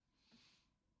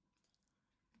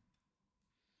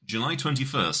July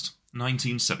 21st,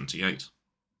 1978.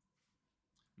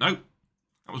 No,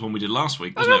 that was one we did last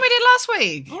week, That's wasn't what we it? did last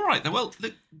week. All right, then, well...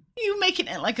 You making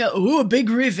it like a big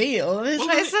reveal.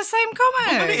 It's the same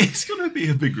Well, comic. it's going to be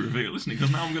a big reveal, isn't it?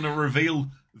 Because now I'm going to reveal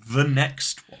the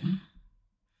next one.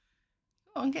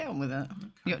 Go on, get on with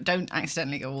it. Don't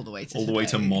accidentally go all the way to All the way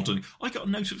to today. modern. I got a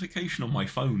notification on my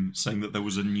phone saying that there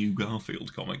was a new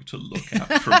Garfield comic to look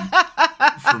at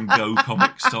from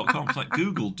GoComics.com. It's like,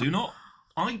 Google, do not...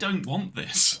 I don't want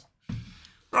this.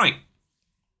 Right.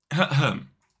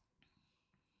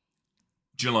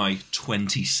 July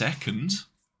 22nd,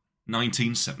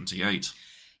 1978.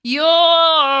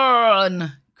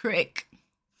 Yawn! Crick.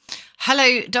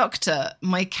 Hello, Doctor.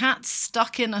 My cat's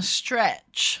stuck in a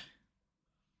stretch.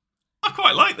 I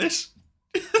quite like this.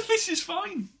 This is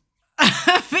fine.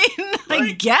 I mean, I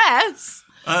Right. guess.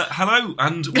 Hello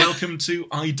and welcome to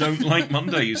I Don't Like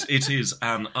Mondays. It is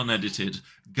an unedited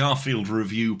Garfield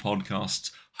review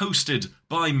podcast hosted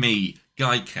by me,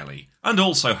 Guy Kelly, and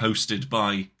also hosted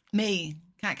by... Me,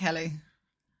 Cat Kelly.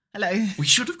 Hello. We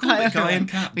should have called it Guy and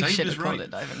Cat. We Dave should is have right. called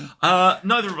it Ivan.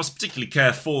 Neither of us particularly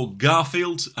care for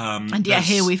Garfield. And yet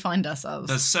here we find ourselves.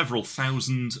 There's several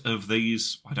thousand of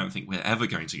these. I don't think we're ever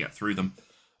going to get through them.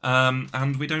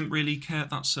 And we don't really care.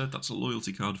 That's a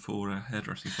loyalty card for a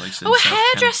hairdressing place. In Oh, a South Kent.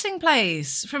 hairdressing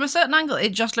place. From a certain angle, it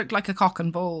just looked like a cock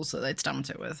and balls that they'd stamped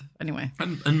it with. Anyway.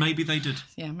 And maybe they did.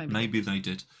 Yeah, maybe. Maybe they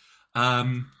did.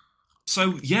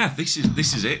 So yeah, this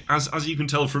is it. As you can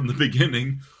tell from the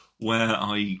beginning, where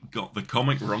I got the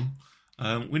comic wrong.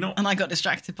 We're not. And I got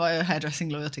distracted by a hairdressing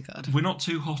loyalty card. We're not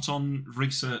too hot on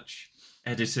research,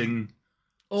 editing,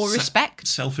 Or respect.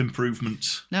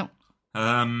 self-improvement. No.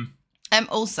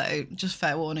 Also, just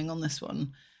fair warning on this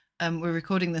one. We're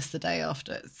recording this the day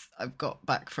after I've got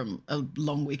back from a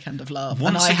long weekend of love.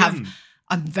 Once and again.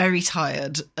 I'm very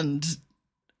tired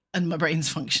and my brain's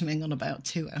functioning on about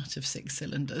 2 out of 6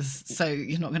 cylinders. So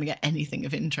you're not going to get anything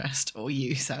of interest or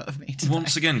use out of me today.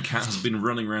 Once again, Kat has been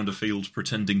running around a field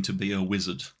pretending to be a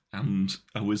wizard, and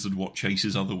a wizard what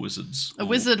chases other wizards. A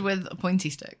wizard with a pointy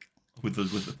stick with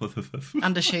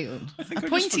and a shield. I think A I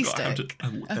just pointy forgot how stick.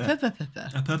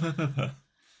 to-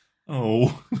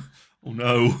 Oh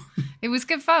no! It was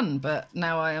good fun, but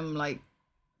now I am like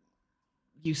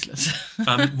useless.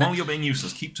 While you're being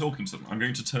useless, keep talking to them. I'm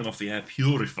going to turn off the air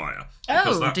purifier.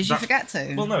 because Oh, did you forget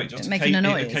to? Well, no, it just making a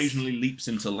noise. it occasionally leaps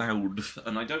into loud,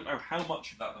 and I don't know how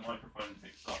much of that the microphone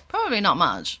picks up. Probably not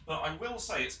much. But I will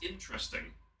say it's interesting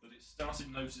that it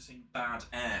started noticing bad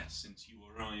air since you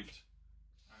arrived.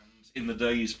 And in the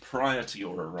days prior to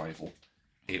your arrival,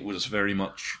 it was very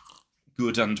much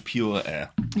good and pure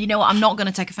air. You know what? I'm not going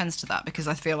to take offence to that because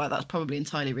I feel like that's probably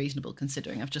entirely reasonable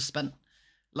considering I've just spent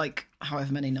like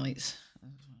however many nights.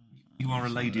 You are a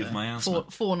lady of miasma.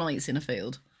 4 nights in a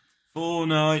field. 4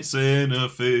 nights in a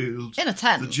field. In a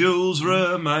tent. The jewels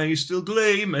remain still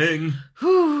gleaming.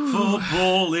 Whew.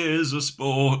 Football is a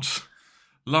sport,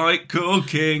 like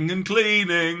cooking and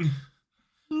cleaning.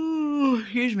 Ooh,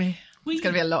 excuse me. It's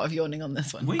going to be a lot of yawning on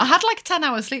this one. We- I had like 10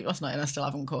 hours sleep last night and I still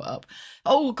haven't caught up.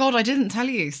 Oh, God, I didn't tell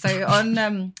you. So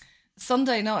on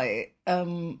Sunday night,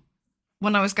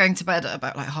 when I was going to bed at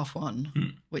about like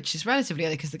 1:30, which is relatively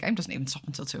early because the game doesn't even stop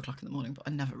until 2 o'clock in the morning, but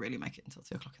I never really make it until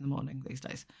 2 o'clock in the morning these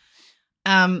days.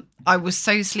 I was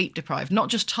so sleep deprived, not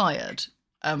just tired,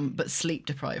 but sleep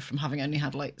deprived from having only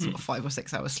had like sort of 5 or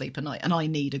 6 hours sleep a night. And I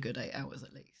need a good 8 hours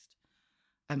at least.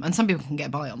 And some people can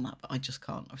get by on that, but I just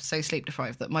can't. I was so sleep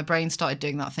deprived that my brain started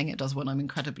doing that thing it does when I'm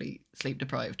incredibly sleep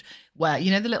deprived, where,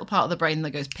 you know, the little part of the brain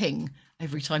that goes ping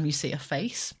every time you see a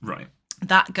face? Right.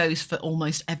 That goes for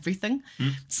almost everything.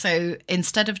 So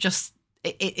instead of just,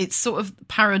 it's sort of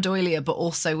pareidolia, but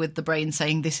also with the brain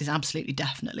saying this is absolutely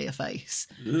definitely a face.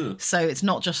 Ugh. So it's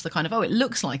not just the kind of, oh, it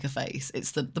looks like a face.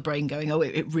 It's the brain going, oh,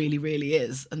 it really, really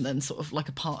is. And then sort of like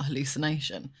a part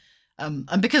hallucination.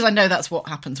 And because I know that's what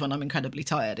happens when I'm incredibly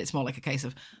tired, it's more like a case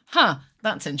of,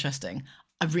 that's interesting.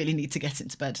 I really need to get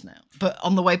into bed now. But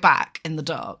on the way back in the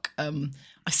dark,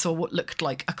 I saw what looked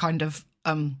like a kind of,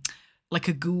 like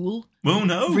a ghoul. Oh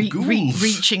no, ghouls.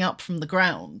 Reaching up from the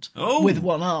ground with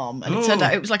one arm. And it turned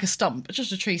out it was like a stump,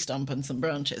 just a tree stump and some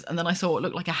branches. And then I saw what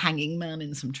looked like a hanging man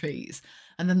in some trees.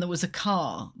 And then there was a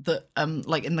car that,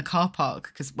 like in the car park,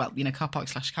 because, well, you know, car park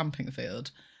 / camping field,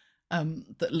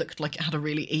 that looked like it had a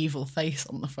really evil face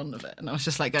on the front of it. And I was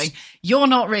just like going, you're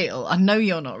not real. I know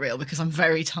you're not real because I'm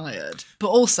very tired. But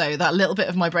also that little bit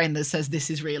of my brain that says this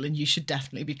is real and you should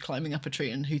definitely be climbing up a tree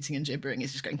and hooting and gibbering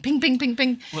is just going ping, ping, ping,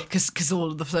 ping. Because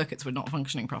all of the circuits were not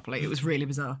functioning properly. It was really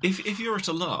bizarre. If you're at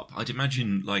a LARP, I'd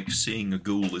imagine like seeing a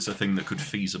ghoul is a thing that could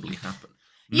feasibly happen.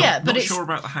 Not Not sure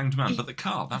about the hanged man, but the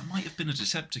car, that might have been a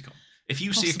Decepticon. If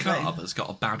you see a Possibly. car that's got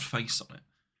a bad face on it,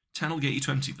 10 will get you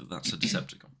 20 that that's a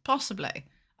Decepticon. Possibly.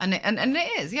 And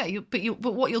it is, yeah. But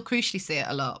what you'll crucially see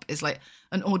at a LARP is like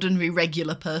an ordinary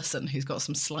regular person who's got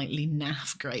some slightly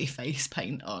naff grey face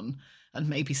paint on and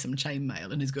maybe some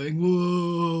chainmail and is going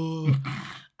whoa,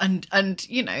 and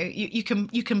you know you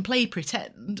can play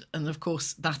pretend, and of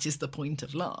course that is the point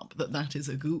of LARP, that is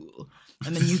a ghoul,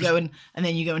 and then you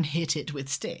go and hit it with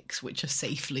sticks which are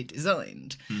safely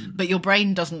designed, but your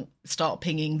brain doesn't start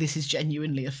pinging this is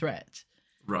genuinely a threat.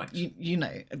 Right. You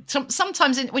know,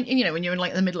 sometimes when you're in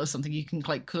like the middle of something, you can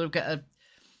like kind of get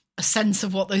a sense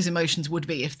of what those emotions would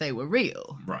be if they were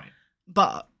real. Right.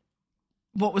 But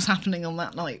what was happening on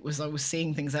that night was I was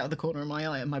seeing things out of the corner of my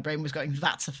eye, and my brain was going,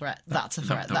 "That's a threat. That's a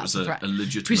threat. That's a threat." A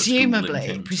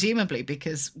legitimate Presumably,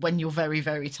 because when you're very,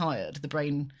 very tired, the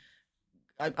brain,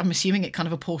 I'm assuming it kind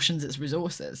of apportions its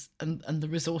resources, and the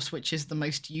resource which is the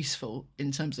most useful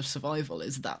in terms of survival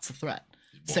is that's a threat.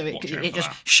 So it just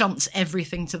shunts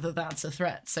everything to that's a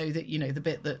threat, so that, you know, the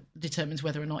bit that determines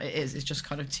whether or not it is just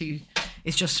kind of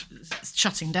it's just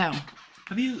shutting down.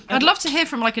 I'd love to hear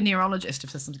from like a neurologist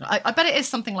if there's something. I bet it is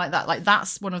something like that. Like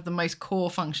that's one of the most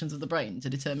core functions of the brain, to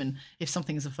determine if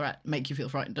something is a threat, make you feel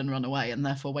frightened and run away, and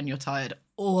therefore when you're tired,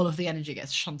 all of the energy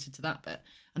gets shunted to that bit,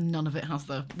 and none of it has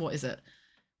the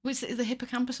is it the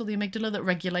hippocampus or the amygdala that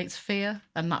regulates fear,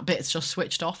 and that bit's just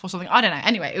switched off or something? I don't know.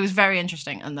 Anyway, it was very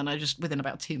interesting, and then I just, within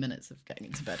about 2 minutes of getting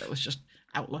into bed, I was just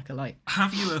out like a light.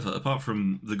 Have you ever, apart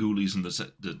from the Ghoulies and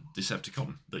the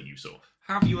Decepticon that you saw,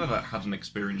 have you ever had an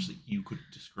experience that you could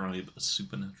describe as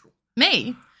supernatural?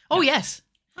 Me? Oh, yes.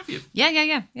 Have you?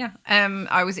 Yeah.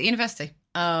 I was at university,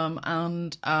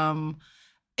 and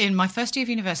in my first year of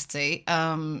university,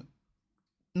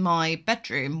 my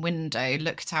bedroom window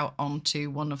looked out onto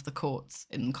one of the courts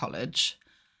in college,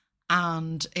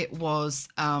 and it was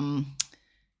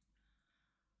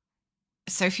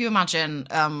so if you imagine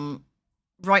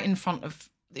right in front of,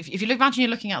 if you imagine you're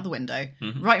looking out the window,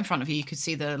 right in front of you, you could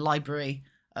see the library,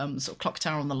 sort of clock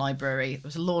tower on the library. There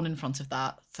was a lawn in front of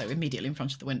that, so immediately in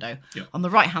front of the window. Yeah. On the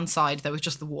right hand side there was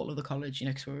just the wall of the college, you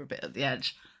know, because we were a bit at the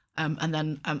edge. And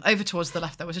then over towards the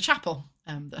left there was a chapel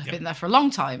that had been there for a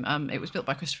long time. It was built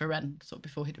by Christopher Wren sort of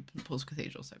before he did Paul's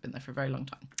Cathedral, so it had been there for a very long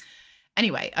time.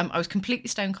 Anyway, I was completely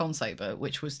stone cold sober,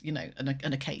 which was, you know,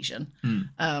 an occasion.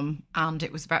 And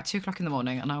it was about 2:00 in the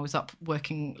morning, and I was up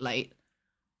working late,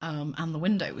 and the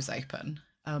window was open,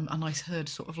 and I heard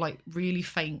sort of like really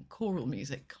faint choral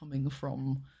music coming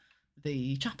from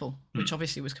the chapel, which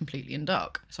obviously was completely in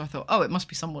dark. So I thought, oh, it must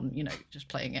be someone, you know, just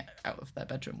playing it out of their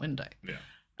bedroom window. Yeah.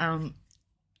 And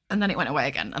then it went away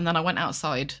again. And then I went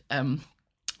outside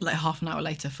like half an hour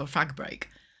later for fag break.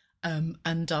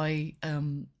 And I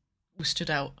was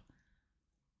stood out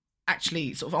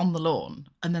actually sort of on the lawn.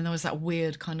 And then there was that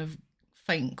weird kind of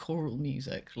faint choral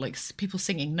music, like people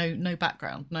singing, no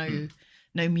background, no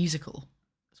musical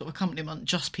sort of accompaniment,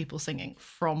 just people singing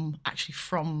from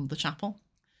the chapel,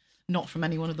 not from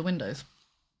any one of the windows.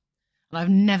 And I've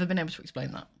never been able to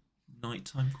explain that.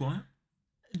 Nighttime quiet?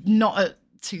 Not at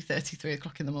 2:30,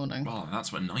 3:00 in the morning. Oh,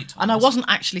 that's when nighttime. And I wasn't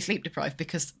actually sleep deprived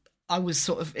because I was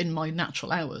sort of in my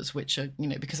natural hours, which are, you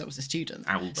know, because I was a student.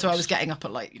 So I was getting up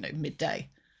at like, you know, midday,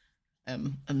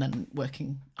 and then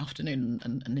working afternoon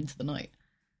and into the night.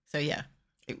 So yeah,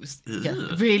 it was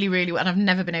really, really, and I've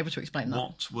never been able to explain that.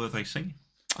 What were they singing?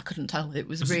 I couldn't tell. It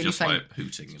was Was really it just faint. like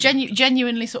hooting?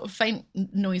 Genuinely sort of faint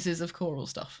noises of choral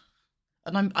stuff.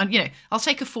 And I'm, you know, I'll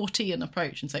take a Fortean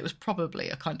approach and say it was probably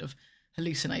a kind of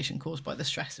hallucination caused by the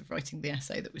stress of writing the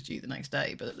essay that was due the next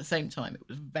day, but at the same time it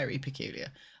was very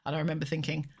peculiar, and I remember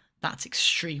thinking, that's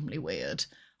extremely weird.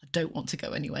 I don't want to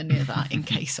go anywhere near that in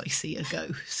case I see a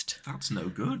ghost. That's no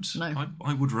good. No,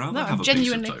 I would rather have a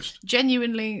piece of toast.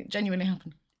 Genuinely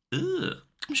happened. Ugh.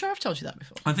 I'm sure I've told you that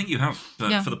before. I think you have,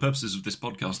 but for the purposes of this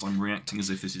podcast, I'm reacting as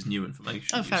if this is new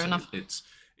information. Oh, fair enough.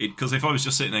 Because if I was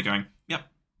just sitting there going,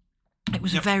 yep. It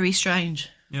was very strange.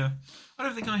 Yeah. I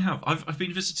don't think I have. I've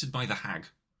been visited by the hag.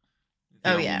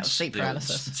 Sleep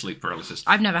paralysis. Sleep paralysis.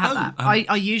 I've never had that.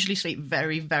 I usually sleep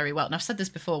very, very well. And I've said this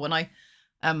before, when I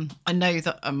know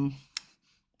that I'm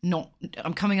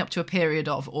coming up to a period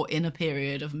of, or in a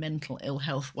period of mental ill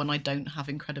health when I don't have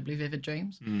incredibly vivid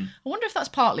dreams. I wonder if that's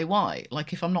partly why,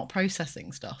 like if I'm not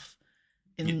processing stuff,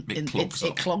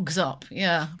 it clogs up.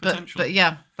 Yeah, but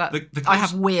yeah, I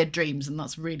have weird dreams, and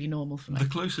that's really normal for me. The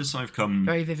closest I've come,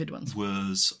 very vivid ones,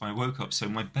 was I woke up. So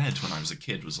my bed when I was a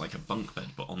kid was like a bunk bed,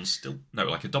 but on stilt. No,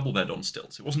 like a double bed on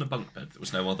stilts. It wasn't a bunk bed. There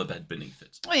was no other bed beneath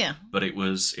it. Oh yeah, but it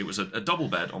was a double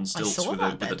bed on stilts with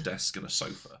a desk and a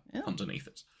sofa underneath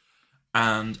it.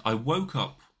 And I woke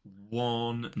up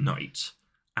one night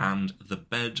and the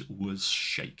bed was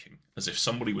shaking, as if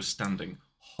somebody was standing,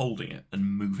 holding it, and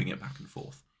moving it back and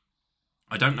forth.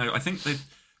 I don't know. I think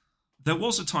there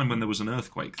was a time when there was an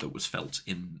earthquake that was felt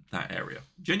in that area.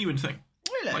 Genuine thing.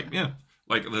 Really? Like, yeah.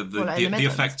 Like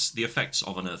the effects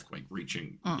of an earthquake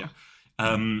reaching. Yeah.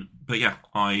 But yeah,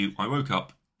 I woke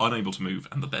up unable to move,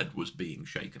 and the bed was being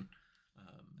shaken.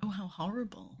 Oh, how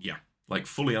horrible! Yeah, like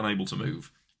fully unable to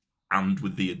move, and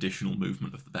with the additional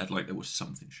movement of the bed, like there was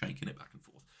something shaking it back and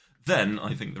forth. Then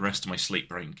I think the rest of my sleep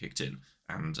brain kicked in,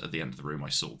 and at the end of the room I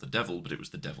saw the devil, but it was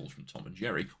the devil from Tom and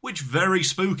Jerry, which very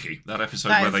spooky. That episode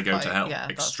where they go to hell,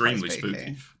 extremely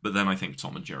spooky. But then I think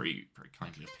Tom and Jerry very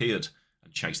kindly appeared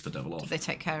and chased the devil off. Did they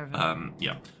take care of it?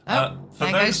 Yeah.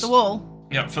 There goes the wall.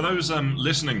 Yeah, for those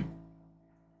listening.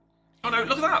 Oh no!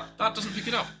 Look at that. That doesn't pick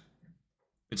it up.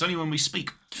 It's only when we speak.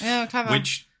 Yeah, clever.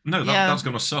 That's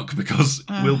going to suck because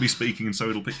we'll be speaking and so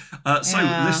it'll be.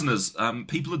 Listeners,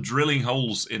 people are drilling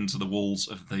holes into the walls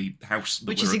of the house that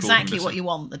which is exactly what you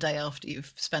want the day after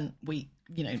you've spent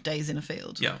days in a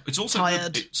field. Yeah, it's also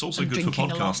tired. It's also good for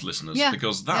podcast listeners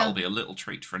because that'll be a little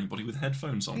treat for anybody with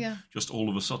headphones on. Yeah. Just all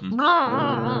of a sudden.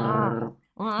 I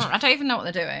don't even know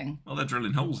what they're doing. Well, they're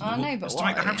drilling holes in the wall. But it's to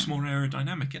make the house more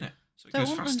aerodynamic, innit? So it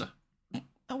goes faster.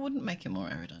 That wouldn't make it more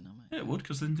aerodynamic. Yeah, it would,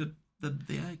 because then the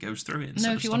air goes through it.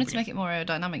 No, if you wanted to make it more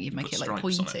aerodynamic, you'd make it like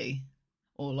pointy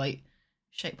or like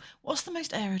shape. What's the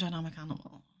most aerodynamic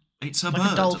animal? It's a like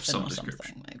bird a dolphin of some or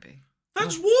description. Something, maybe.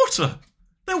 That's water.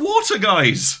 They're water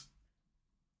guys.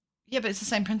 Yeah, but it's the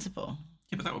same principle.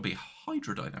 Yeah, but that would be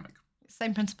hydrodynamic. It's the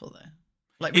same principle, though.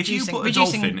 Like if you put a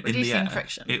dolphin in the air,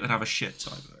 friction. It would have a shit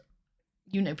time of it.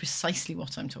 You know precisely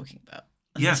what I'm talking about.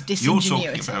 And yeah, you're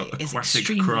talking about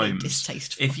aquatic crimes.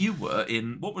 Distasteful. If you were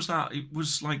in, what was that? It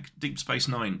was like Deep Space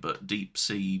Nine, but Deep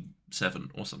Sea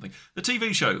 7 or something. The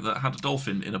TV show that had a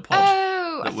dolphin in a pod.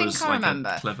 Oh, I think I remember.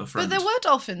 A clever friend. But there were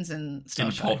dolphins in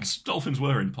Star Trek. Pods. Dolphins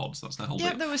were in pods. That's the whole Yeah,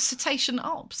 bit. there was cetacean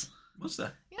ops. Was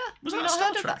there? Yeah. Was that a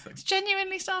Star Trek that? thing? It's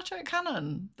genuinely Star Trek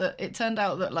canon. That it turned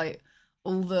out that like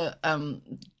all the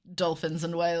dolphins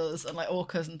and whales and like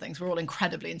orcas and things were all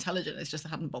incredibly intelligent. It's just they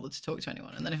hadn't bothered to talk to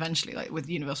anyone. And then eventually, like with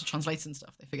universal translators and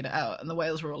stuff, they figured it out. And the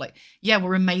whales were all like, "Yeah,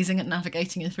 we're amazing at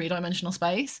navigating in 3-dimensional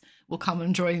space. We'll come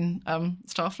and join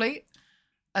Starfleet."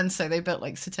 And so they built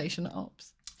like cetacean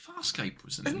ops. Farscape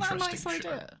was an Isn't that interesting a nice show.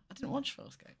 idea? I didn't watch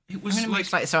Farscape. It was I'm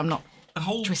excited, so I'm not a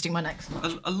whole twisting my neck.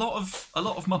 A lot of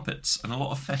Muppets and a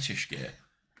lot of fetish gear.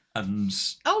 And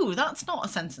that's not a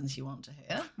sentence you want to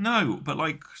hear. No, but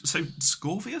like, so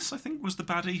Scorpius, I think, was the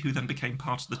baddie who then became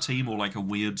part of the team, or like a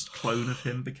weird clone of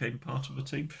him became part of the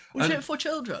team. Was it for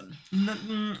children?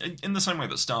 In the same way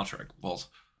that Star Trek was.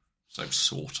 So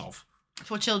sort of.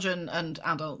 For children and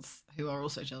adults who are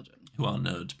also children. Who are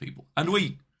nerd people. And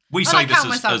we say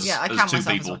this as two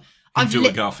people who do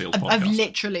a Garfield podcast. I've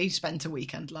literally spent a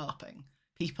weekend LARPing.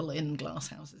 People in glass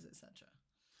houses, etc.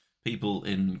 People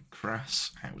in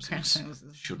crass houses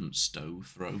shouldn't stow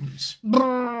thrones.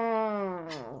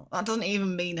 That doesn't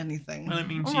even mean anything. Well, it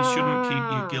means you shouldn't keep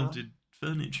your gilded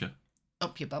furniture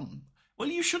up your bum. Well,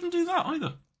 you shouldn't do that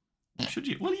either. Should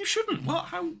you? Well, you shouldn't. What?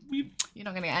 How? You're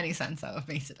not going to get any sense out of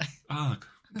me today. Ah,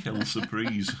 quelle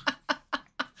surprise.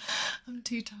 I'm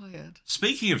too tired.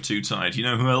 Speaking of too tired, you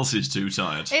know who else is too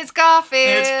tired? It's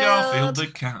Garfield. It's Garfield the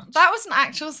cat. That was an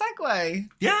actual segue.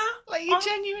 Yeah. Like you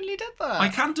genuinely did that. I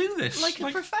can do this. Like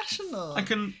a professional. I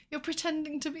can. You're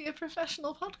pretending to be a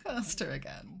professional podcaster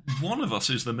again. One of us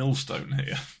is the millstone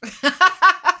here.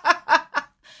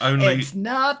 It's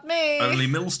not me. Only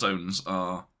millstones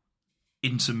are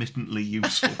intermittently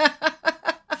useful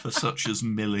for such as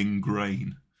milling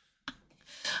grain.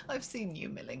 I've seen you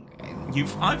milling grain.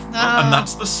 And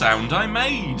that's the sound I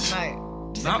made.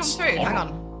 No, does it come through? Hang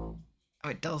on. Oh,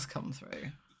 it does come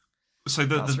through. So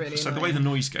the way the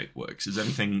noisescape works is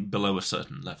anything below a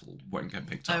certain level won't get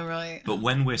picked up. Oh right. But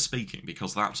when we're speaking,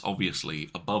 because that's obviously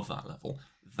above that level,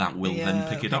 that will then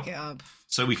pick it up.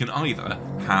 So we can either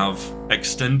have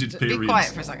extended periods. Be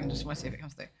quiet for a second, just want to see if it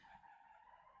comes through.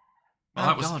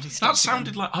 Well, that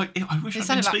sounded like. I wish I'd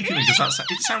been speaking because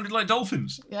it sounded like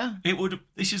dolphins. Yeah. It would.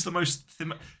 This is the most.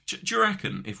 Do you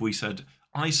reckon if we said,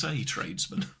 "I say,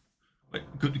 tradesman,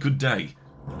 good day,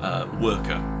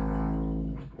 worker"?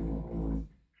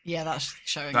 Yeah, that's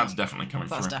showing. That's definitely coming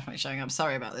through. That's definitely showing up.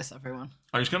 Sorry about this, everyone.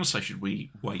 I was going to say, should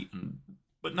we wait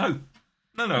but no.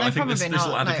 I think this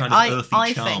will add a kind of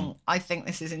earthy charm. I think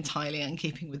this is entirely in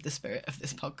keeping with the spirit of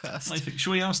this podcast. I think.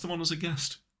 Should we ask them on as a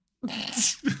guest?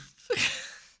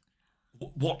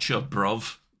 Watcher,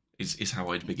 bruv, is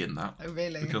how I'd begin that. Oh,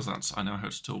 really? Because I know how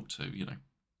to talk to,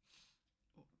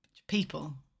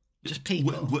 people. Just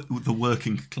people. The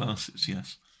working classes,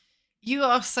 yes. You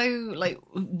are so like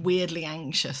weirdly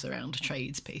anxious around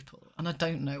tradespeople, and I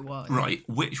don't know why. Right,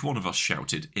 which one of us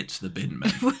shouted, "It's the bin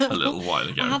men," a little while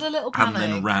ago? I had a little and panic.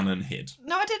 then ran and hid.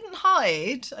 No, I didn't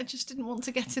hide. I just didn't want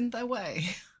to get in their way.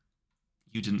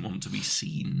 You didn't want to be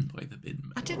seen by the bin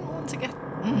men. I didn't want to get.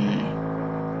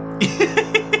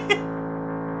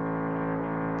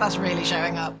 That's really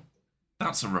showing up.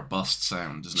 That's a robust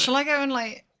sound, isn't it? Shall I go and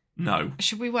like? No.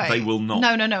 Should we wait? They will not.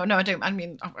 No, I don't. I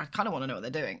mean, I kind of want to know what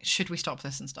they're doing. Should we stop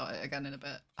this and start it again in a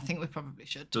bit? I think we probably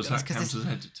should. Does that count as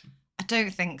editing? I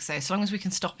don't think so. So long as we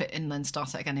can stop it and then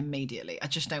start it again immediately. I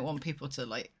just don't want people to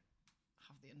like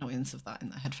have the annoyance of that in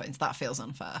their headphones. That feels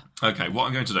unfair. Okay, what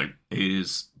I'm going to do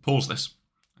is pause this.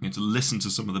 I'm going to listen to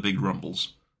some of the big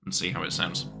rumbles and see how it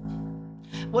sounds.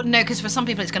 Well, no, because for some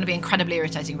people it's going to be incredibly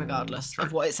irritating regardless True.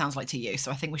 of what it sounds like to you.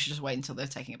 So I think we should just wait until they're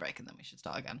taking a break and then we should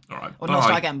start again. All right. Or not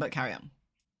start again, but carry on.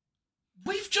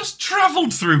 We've just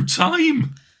travelled through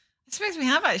time. I suppose we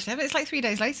have actually, but it's like 3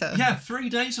 days later. Yeah, 3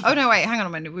 days. Oh no, wait, hang on a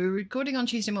minute. We were recording on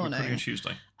Tuesday Recording morning. on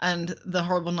Tuesday. And the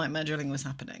horrible nightmare drilling was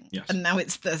happening. Yes. And now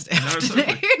it's Thursday No,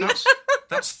 afternoon.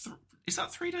 is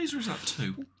that 3 days or is that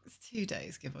 2? It's 2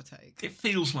 days, give or take. It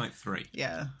feels like 3.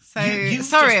 Yeah. So You've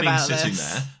sorry just about been sitting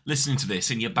this. there listening to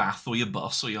this in your bath or your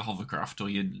bus or your hovercraft or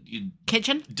your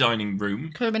Kitchen. dining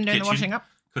room. Could have been doing the washing up.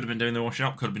 Could have been doing the washing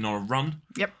up. Could have been on a run.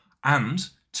 Yep. And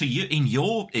to you, in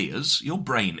your ears, your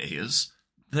brain ears,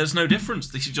 there's no difference.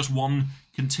 This is just one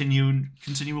continual,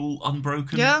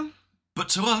 unbroken. Yeah. But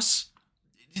to us,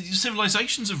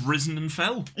 civilizations have risen and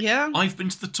fell. Yeah. I've been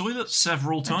to the toilet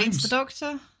several I've times. been to the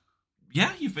doctor.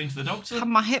 Yeah, you've been to the doctor. Had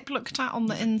my hip looked at on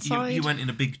the inside. You went in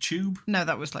a big tube. No,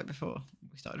 that was like before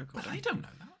we started But recording. they don't know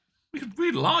that.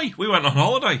 We'd lie. We went on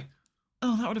holiday.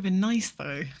 Oh, that would have been nice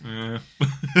though. Yeah.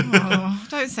 Oh,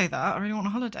 don't say that. I really want a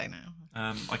holiday now.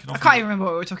 I can I offer can't you, even remember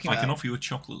what we were talking I about. can offer you a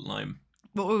chocolate lime.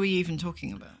 What were we even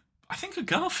talking about? I think a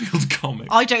Garfield comic.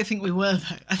 I don't think we were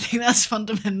though. I think that's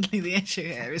fundamentally the issue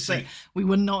here. Is that we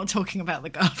were not talking about the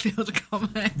Garfield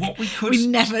comic. What we could. We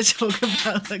never talk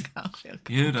about the Garfield comic.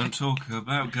 You don't talk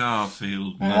about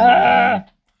Garfield. No.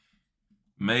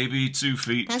 Maybe 2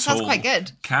 feet That tall. sounds quite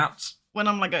good. Cat. When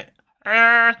I'm like,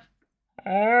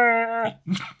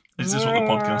 Is this what the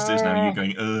podcast is now? You're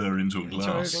going into a into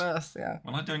glass. a glass, yeah.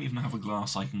 Well, I don't even have a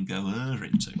glass I can go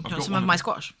into. Do you want some of my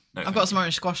squash? No, I've got some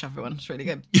orange squash, everyone. It's really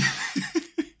good.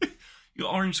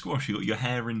 Your orange squash, you got your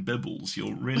hair in bibbles.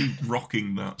 You're really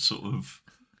rocking that sort of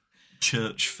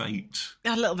church fate.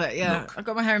 Yeah, a little bit, yeah. Look. I've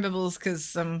got my hair in bibbles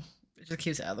because it just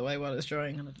keeps it out of the way while it's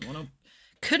drying, and I didn't want to.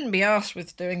 Couldn't be asked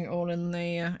with doing it all in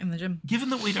the gym. Given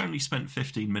that we'd only spent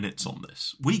 15 minutes on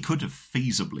this, we could have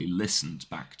feasibly listened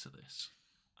back to this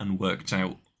and worked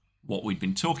out what we'd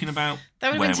been talking about.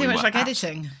 That would have been too much were like at.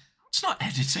 editing. It's not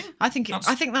editing. I think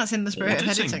that's in the spirit of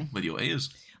Auditing editing. with your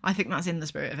ears. I think that's in the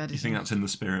spirit of editing. You think that's in the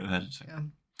spirit of editing? Yeah.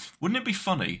 Wouldn't it be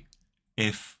funny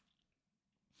if,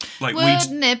 like,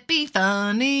 Wouldn't it be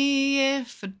funny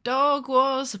if a dog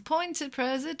was appointed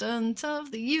president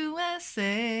of the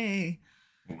USA?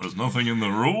 Well, there's nothing in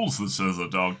the rules that says a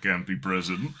dog can't be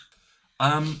president.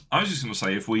 I was just going to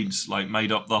say, if we'd like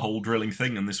made up the whole drilling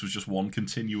thing and this was just one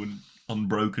continuing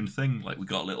unbroken thing, like we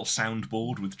got a little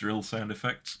soundboard with drill sound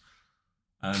effects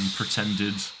and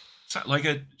pretended... Like,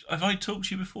 have I talked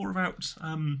to you before about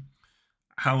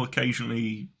how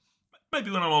occasionally, maybe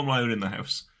when I'm on my own in the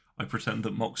house, I pretend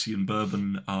that Moxie and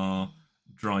Bourbon are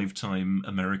drive time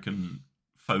American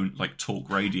phone, like talk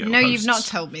radio No, hosts. you've not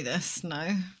told me this,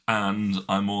 no. And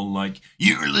I'm all like,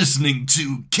 you're listening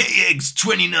to KX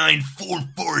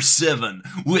 29447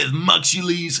 with Moxie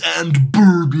Lees and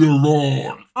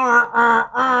Bourbon.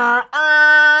 No,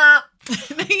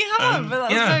 you haven't, but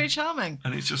that's yeah. very charming.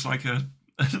 And it's just like a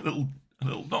little,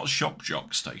 not shock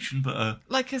jock station, but a...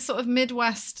 Like a sort of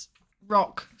Midwest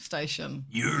rock station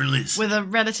You're listening. with a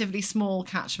relatively small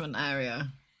catchment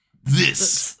area.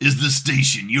 This is the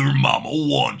station your mama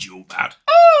warned you about.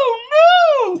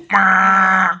 Oh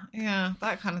no! Yeah,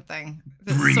 that kind of thing.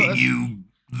 That's Bringing sort of- you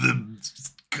the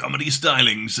comedy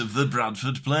stylings of the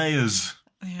Bradford Players.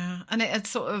 Yeah, and it had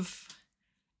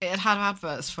had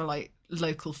adverts for like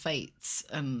local fates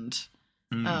and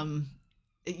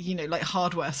like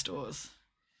hardware stores.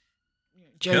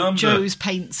 Joe's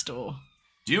paint store.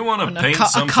 Do you want And to paint a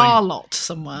something car lot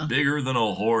somewhere. bigger than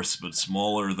a horse but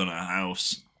smaller than a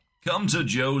house? Come to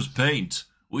Joe's Paint.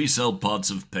 We sell pots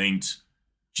of paint.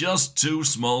 Just too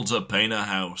small to paint a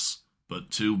house, but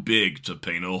too big to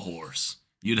paint a horse.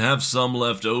 You'd have some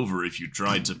left over if you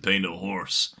tried to paint a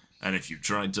horse, and if you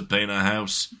tried to paint a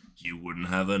house, you wouldn't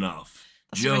have enough.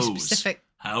 That's a very Joe's, specific-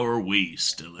 how are we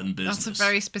still in business? That's a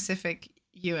very specific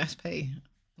USP.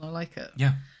 I like it.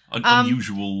 Yeah,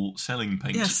 unusual selling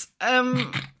paint. Yes.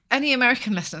 Any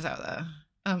American listeners out there?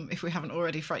 If we haven't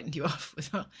already frightened you off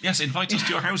with that. Yes, invite us to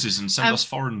your houses and send us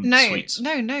foreign sweets.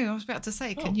 No. I was about to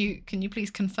say, can you please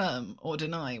confirm or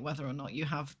deny whether or not you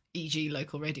have e.g.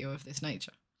 local radio of this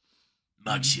nature?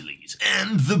 Mud Chilies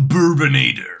and the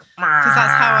Bourbonnator. Because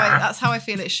that's how I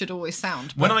feel it should always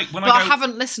sound. But I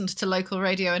haven't listened to local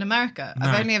radio in America. No.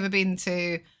 I've only ever been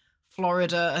to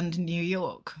Florida and New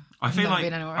York. I feel like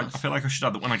I should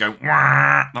add that when I go,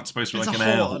 wah, that's supposed to be like an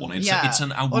air horn. It's an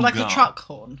awooga. Or like a truck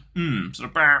horn. Sort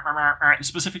of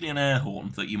specifically an air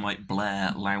horn that you might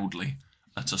blare loudly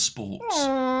at a sports.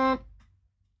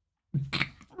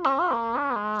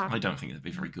 I don't think they'd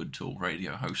be very good talk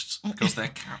radio hosts because they're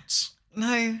cats.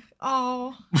 No.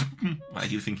 Oh. Like, are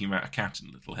you thinking about a cat in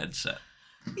a little headset?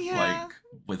 Yeah. Like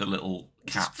with a little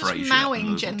cat Frasier. Just mowing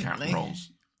and gently. Cat rolls.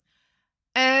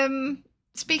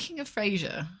 Speaking of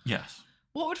Frasier. Yes.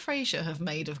 What would Frasier have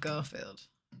made of Garfield?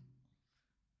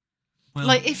 Well,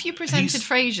 like, if you presented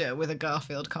Frasier with a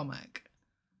Garfield comic,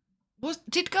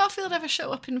 did Garfield ever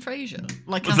show up in Frasier?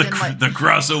 Like, the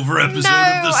crossover episode of the season.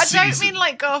 No, I don't mean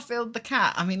like Garfield the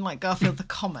cat. I mean like Garfield the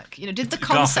comic. You know, did the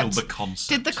concept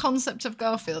of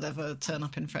Garfield ever turn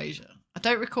up in Frasier? I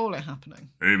don't recall it happening.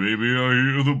 Hey, baby, I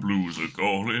hear the blues are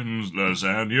calling,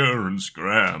 lasagna and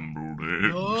scrambled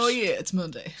eggs. Oh, yeah, it's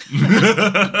Monday.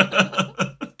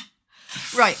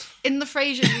 Right, in the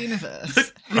Frasier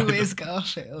universe, who is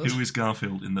Garfield? Who is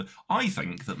Garfield in the... I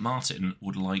think that Martin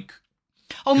would like...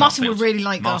 Oh, Martin would really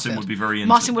like Garfield. Martin would be very into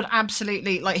Martin would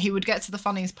absolutely, like, he would get to the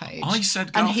funnies page. I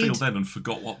said Garfield then and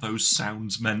forgot what those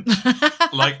sounds meant.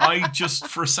 Like, I just,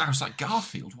 for a second, I was like,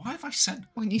 Garfield? Why have I said...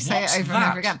 When you say it over and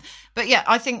over again. But yeah,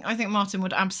 I think Martin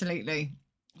would absolutely,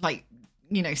 like,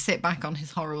 you know, sit back on his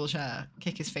horrible chair,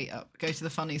 kick his feet up, go to the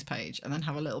funnies page, and then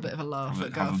have a little bit of a laugh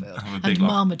at Garfield. Have a big and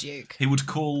laugh. Marmaduke. He would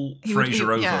call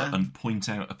Frasier over and point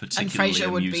out a particularly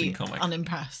amusing comic. And Frasier would be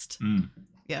unimpressed.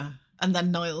 Yeah. And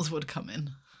then Niles would come in.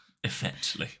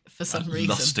 Effectively. For some reason.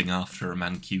 Lusting after a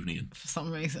Mancunian. For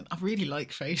some reason. I really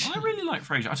like Frasier. I really like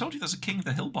Frasier. I told you there's a King of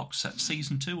the Hill box set,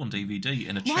 season 2 on DVD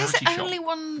in a charity shop. Why is it only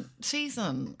one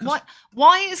season?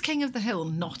 Why is King of the Hill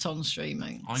not on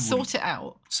streaming? Sort it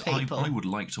out, people. I would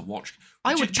like to watch...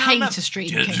 I would pay to stream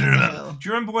King of the Hill. Do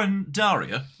you remember when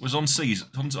Daria was on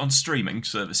streaming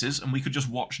services and we could just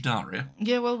watch Daria?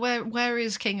 Yeah, well, where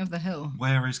is King of the Hill?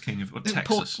 Where is King of...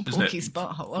 Texas, isn't it? Porky's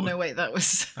Butthole. Oh, no, wait, that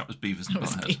was... That was Beavis and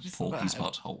Butthead. Porky's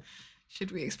Butthole.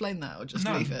 Should we explain that or just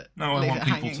leave it? No, I want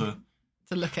people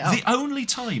to look it up. The only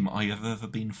time I have ever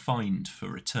been fined for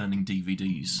returning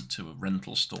DVDs to a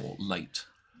rental store late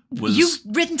was... You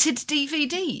rented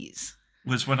DVDs?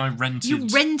 Was when I rented... You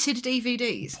rented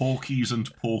DVDs? Porky's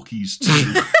and Porky's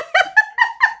 2.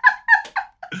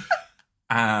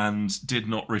 And did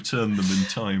not return them in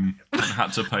time and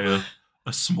had to pay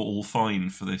a small fine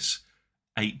for this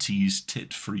 80s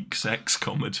tit freak sex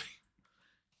comedy.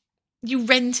 You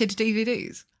rented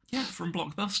DVDs? Yeah, from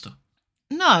Blockbuster.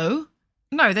 No,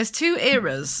 there's two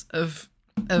eras of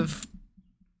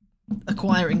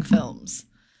acquiring films.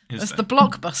 There's the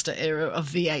Blockbuster era of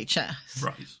VHS.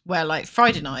 Right. Where, like,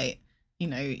 Friday night, you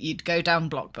know, you'd go down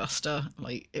Blockbuster,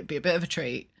 like, it'd be a bit of a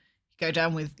treat. You'd go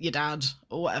down with your dad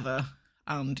or whatever,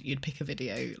 and you'd pick a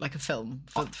video, like a film,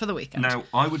 for the weekend. Now,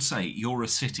 I would say you're a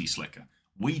city slicker.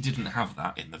 We didn't have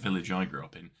that in the village I grew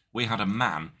up in. We had a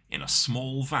man in a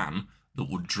small van that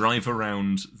would drive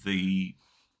around the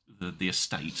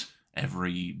estate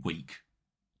every week.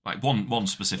 Like one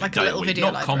specific like day a little week, video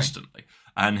not library. Constantly.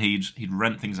 And he'd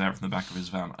rent things out from the back of his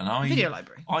van. And Video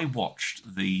library. I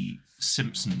watched the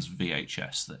Simpsons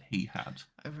VHS that he had.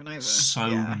 Over and over. So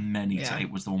many times.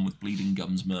 It was the one with Bleeding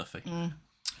Gums Murphy. No,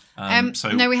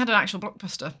 we had an actual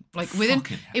Blockbuster. Like within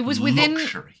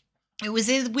luxury. It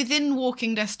was within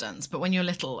walking distance, but when you're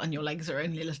little and your legs are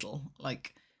only little,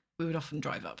 like, we would often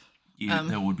drive up.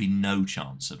 There would be no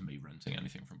chance of me renting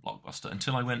anything from Blockbuster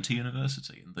until I went to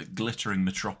university in the glittering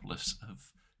metropolis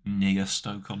of near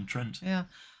Stoke-on-Trent. Yeah.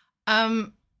 I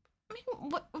mean,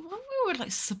 when we were,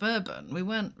 like, suburban, we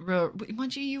weren't rural.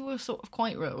 Mind you were sort of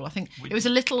quite rural. I think it was a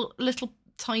little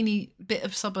tiny bit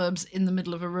of suburbs in the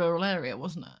middle of a rural area,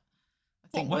 wasn't it? I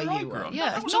think where you grew were. up?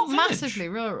 Yeah, No, it's not massively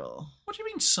rural. What do you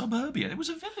mean suburbia? It was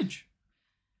a village.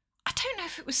 I don't know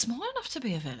if it was small enough to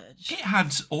be a village. It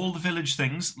had all the village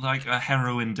things, like a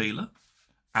heroin dealer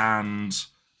and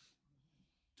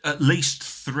at least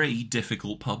 3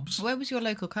 difficult pubs. Where was your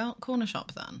local corner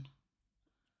shop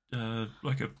then?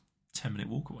 Like a 10-minute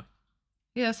walk away.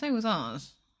 Yeah, same was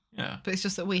ours. Yeah. But it's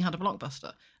just that we had a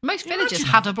Blockbuster. Most villages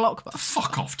had a Blockbuster.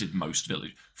 Fuck off did most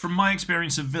villages. From my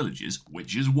experience of villages,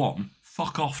 which is one,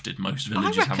 fuck off did most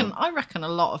villages have I reckon a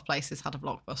lot of places had a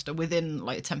Blockbuster within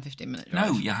like a 10-15 minute drive.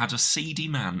 No, you had a seedy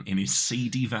man in his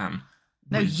seedy van.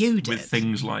 No, you did. With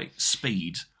things like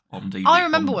Speed on DVD. I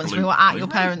remember once we were at your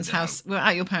parents' house. We were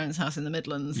at your parents' house in the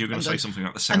Midlands. You're going to say something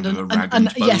like the sound of a rag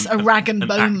and bone. Yes, a rag and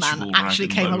bone man actual actually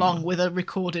rag and came bone along man. with a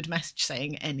recorded message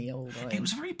saying any old line. It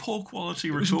was a very poor quality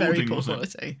It was recording, very poor wasn't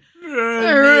quality.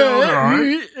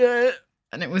 it?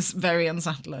 And it was very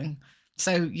unsettling.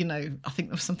 So, you know, I think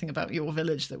there was something about your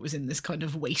village that was in this kind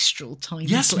of wastrel time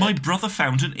Yes, slip. my brother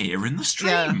found an ear in the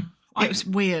stream. Yeah. It was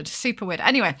weird, super weird.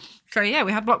 Anyway, so yeah,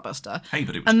 we had Blockbuster. Hey,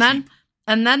 but it was cheap.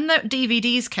 And then the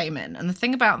DVDs came in, and the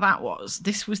thing about that was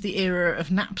this was the era of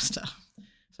Napster.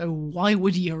 So why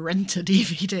would you rent a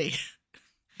DVD?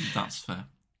 That's fair.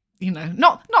 You know,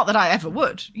 not that I ever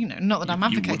would. You know, not that I'm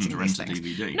advocating you these wouldn't rent things.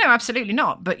 a DVD. No, absolutely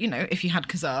not. But you know, if you had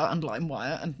Kazaa and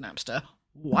LimeWire and Napster,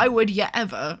 why would you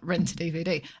ever rent a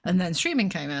DVD? And then streaming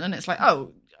came in, and it's like,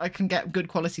 oh, I can get good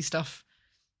quality stuff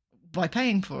by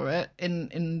paying for it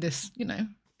in this, you know,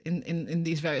 in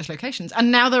these various locations.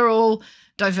 And now they're all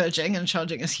diverging and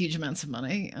charging us huge amounts of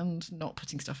money and not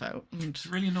putting stuff out. And It's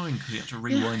really annoying because you have to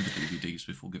rewind the DVDs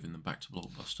before giving them back to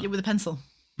Blockbuster. yeah, with a pencil.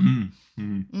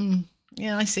 Mm.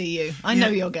 Yeah, I see you. I know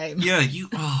your game. Yeah, you.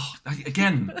 Oh,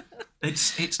 again,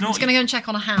 it's not. I'm just going to go and check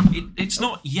on a ham. It's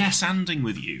not yes-anding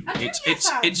with you.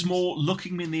 It's more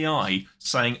looking me in the eye,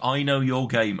 saying I know your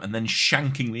game, and then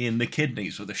shanking me in the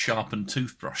kidneys with a sharpened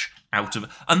toothbrush out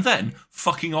of, and then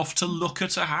fucking off to look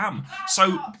at a ham.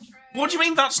 So, what do you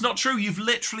mean that's not true? You've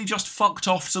literally just fucked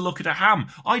off to look at a ham.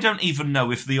 I don't even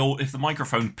know if the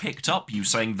microphone picked up you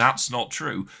saying that's not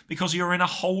true because you're in a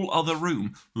whole other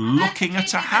room looking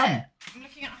at a ham. I'm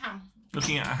looking at a ham.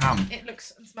 Looking at a ham. It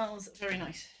looks and smells very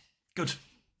nice. Good.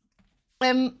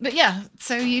 But yeah,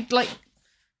 so you'd like,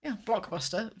 yeah,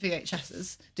 Blockbuster,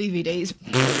 VHSs, DVDs.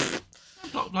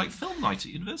 Like film night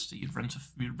at university, you'd rent a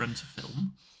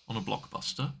film on a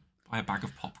Blockbuster, buy a bag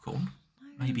of popcorn,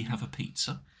 maybe have a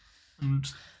pizza, and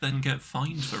then get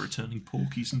fined for returning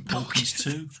Porky's and Porky's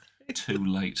 2. Too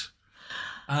late.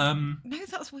 No,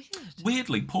 that's weird.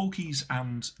 Weirdly, Porky's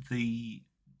and the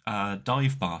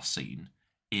dive bar scene.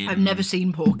 I've never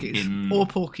seen Porky's or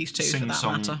Porky's 2 for that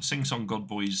matter. Sing Song God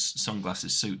Boys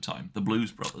Sunglasses Suit Time, the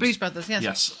Blues Brothers. Blues Brothers, yes.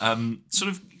 Yes, sort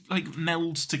of like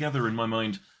melds together in my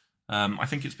mind. I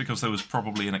think it's because there was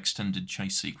probably an extended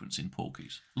chase sequence in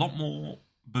Porky's. A lot more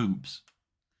boobs.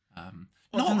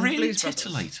 Not really Blues Brothers?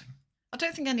 titillating. I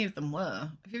don't think any of them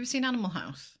were. Have you ever seen Animal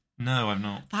House? No, I've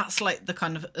not. That's like the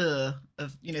kind of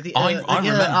you know, the I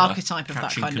remember archetype of that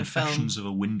catching kind of film. Confessions of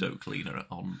a Window Cleaner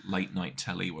on late night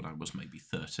telly when I was maybe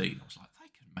 13. I was like, they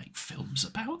can make films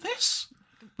about this.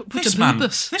 Put a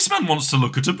boobus. This man wants to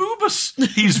look at a boobus.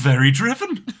 He's very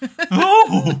driven.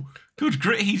 Oh, good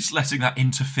grief. He's letting that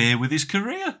interfere with his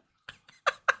career.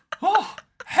 Oh,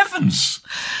 heavens.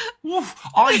 Oof.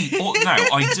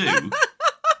 I do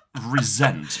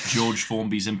resent George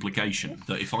Formby's implication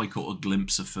that if I caught a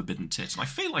glimpse of forbidden tit, and I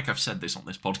feel like I've said this on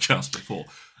this podcast before,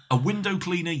 a window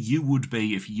cleaner you would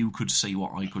be if you could see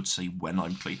what I could see when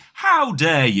I'm clean. How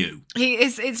dare you?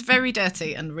 It's very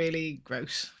dirty and really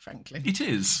gross, frankly. It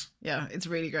is. Yeah, it's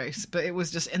really gross. But it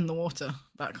was just in the water,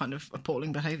 that kind of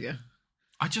appalling behaviour.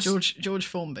 George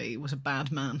Formby was a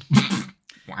bad man.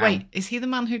 Wow. Wait, is he the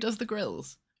man who does the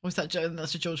grills? Or is that's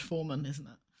a George Foreman, isn't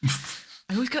it?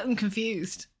 I always get them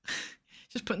confused.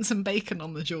 Just putting some bacon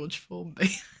on the George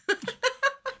Formby.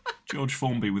 George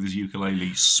Formby with his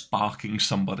ukulele sparking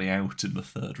somebody out in the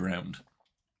third round.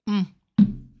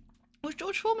 Was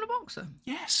George Foreman a boxer?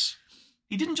 Yes.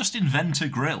 He didn't just invent a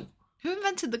grill. Who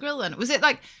invented the grill then? Was it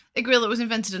like a grill that was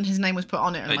invented and his name was put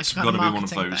on it? And It's like got to be kind one of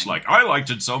those, thing? like, I liked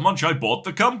it so much I bought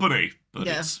the company. But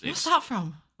Yeah. What's that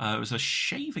from? It was a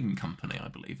shaving company, I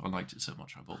believe. I liked it so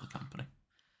much I bought the company.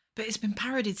 But it's been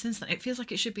parodied since then. It feels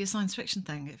like it should be a science fiction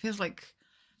thing. It feels like...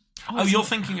 Oh, you're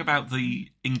thinking about the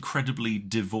incredibly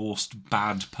divorced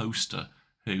bad poster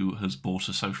who has bought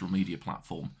a social media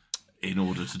platform in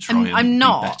order to try and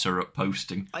be better at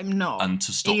posting. I'm not. And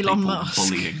to stop Elon people Musk.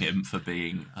 bullying him for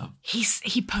being a...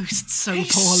 He posts so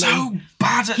He's poorly. so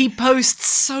bad at... He posts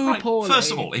so poorly.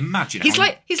 First of all, imagine... He's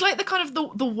like the kind of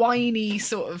the whiny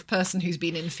sort of person who's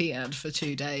been in Fiat for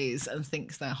 2 days and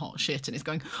thinks they're hot shit and is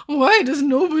going, why does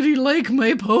nobody like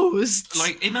my posts?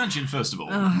 Like, imagine, first of all,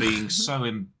 being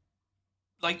so...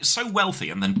 so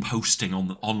wealthy and then posting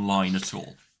online at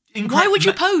all. Why would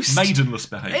you post? Maidenless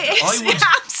behaviour. It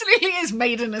absolutely is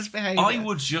maidenless behaviour. I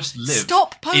would just live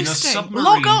Stop posting. in a submarine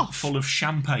Log off. full of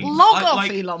champagne. Log off,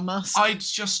 Elon Musk. I'd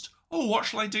just Oh, what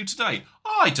shall I do today?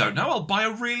 I don't know. I'll buy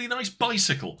a really nice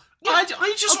bicycle. Yeah.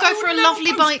 I just I'll go for a never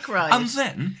lovely post. bike ride. And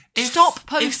then, if the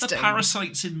posting.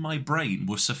 parasites in my brain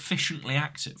were sufficiently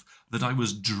active that I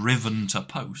was driven to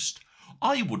post,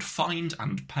 I would find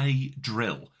and pay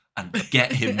Drill and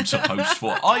get him to post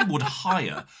for. I would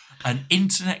hire an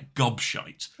internet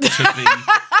gobshite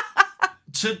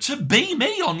to be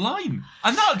me online.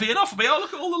 And that would be enough for me. Oh,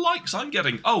 look at all the likes I'm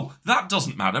getting. Oh, that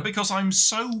doesn't matter because I'm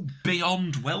so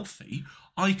beyond wealthy,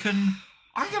 I'm going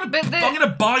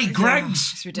to buy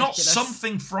Greggs. It's Not ridiculous.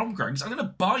 something from Greggs. I'm going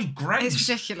to buy Greggs. It's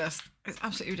ridiculous. It's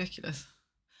absolutely ridiculous.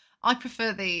 I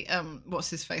prefer the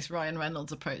Ryan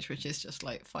Reynolds approach, which is just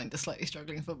like find a slightly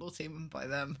struggling football team and buy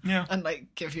them, and like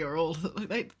give your all.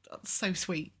 That's so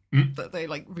sweet that they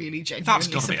like really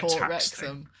genuinely support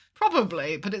Wrexham.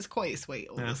 Probably, but it's quite sweet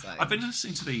all the same. I've been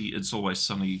listening to the It's Always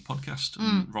Sunny podcast,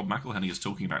 and Rob McElhenney is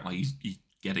talking about like he's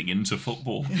getting into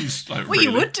football. He's like, well,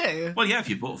 you would do. Well, yeah, if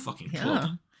you bought a fucking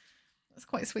club. That's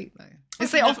quite sweet though.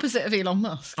 It's the opposite of Elon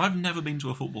Musk. I've never been to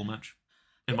a football match.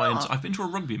 I've been to a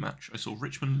rugby match. I saw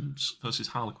Richmond versus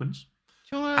Harlequins.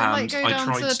 Do you want to go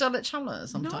down to Dulwich Hamlet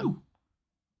sometime?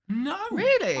 No.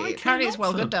 Really? Apparently it's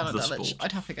well good down at Dulwich. Sport.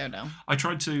 I'd have to go down. I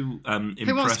tried to impress...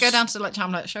 Who wants to go down to Dulwich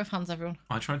Hamlet? Show of hands, everyone.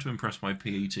 I tried to impress my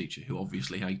PE teacher, who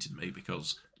obviously hated me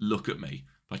because, look at me,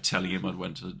 by telling him I'd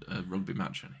went to a rugby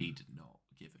match and he did not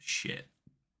give a shit.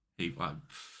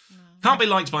 Can't be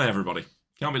liked by everybody.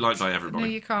 Can't be liked by everybody. No,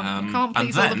 you can't. You can't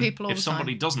please all the people all the time. If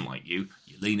somebody doesn't like you,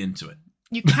 you lean into it.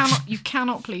 You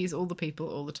cannot please all the people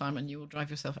all the time, and you will drive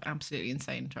yourself absolutely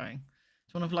insane trying.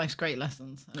 It's one of life's great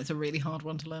lessons, and it's a really hard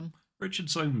one to learn. Richard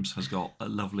Soames has got a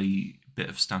lovely bit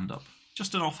of stand-up.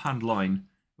 Just an offhand line,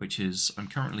 which is, I'm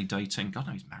currently dating... God,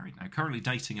 no, he's married now. Currently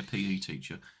dating a PE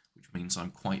teacher, which means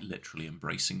I'm quite literally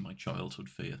embracing my childhood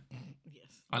fear. Yes.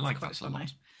 I like that so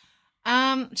much.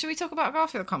 Should we talk about a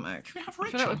Garfield comic? Should we have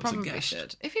Rich I feel like on we probably as a guest?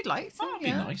 should. If you'd like to, That'd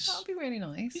be nice. That would be really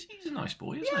nice. He's a nice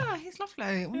boy, isn't he? Yeah, he's lovely.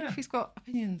 I wonder if he's got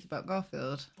opinions about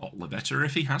Garfield. All the better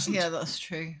if he hasn't. Yeah, that's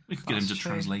true. We could get him to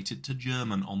translate it to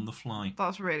German on the fly.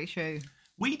 That's really true.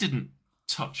 We didn't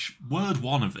touch word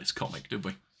one of this comic, did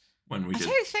we? When we did. I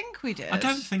don't think we did. I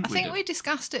don't think we did. I think we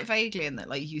discussed it vaguely and that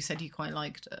like you said you quite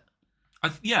liked it.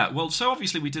 Well, so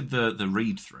obviously we did the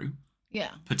read through.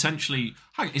 Yeah. Potentially.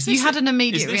 You had an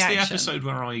immediate reaction. Is this the episode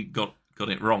where I got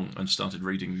it wrong and started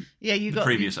reading the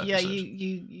previous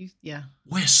episode? Yeah.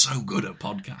 We're so good at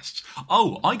podcasts.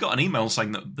 Oh, I got an email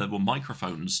saying that there were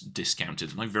microphones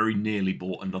discounted, and I very nearly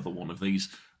bought another one of these.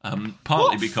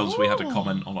 Partly because we had a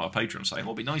comment on our Patreon saying,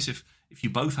 "Oh, it'd be nice if you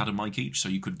both had a mic each, so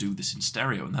you could do this in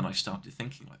stereo." And then I started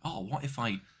thinking, like, "Oh, what if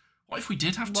we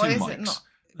did have two mics?"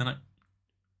 Then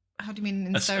how do you mean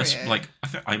in stereo?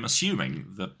 I'm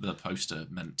assuming that the poster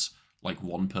meant like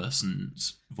one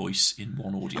person's voice in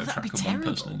one audio track and one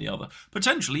person in the other.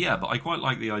 Potentially, yeah, but I quite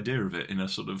like the idea of it in a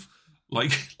sort of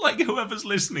like whoever's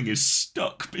listening is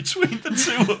stuck between the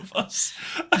two of us.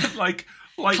 And like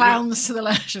clowns to the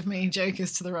left of me,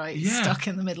 jokers to the right, stuck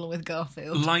in the middle with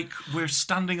Garfield. Like we're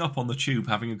standing up on the tube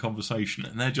having a conversation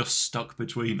and they're just stuck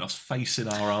between us, facing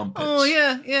our armpits. Oh,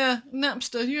 yeah.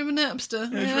 Napster. You remember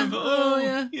Napster? Yeah.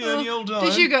 Remember? Yeah, the old time.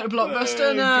 Did you go to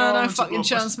Blockbuster? No fucking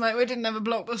chance, mate. We didn't have a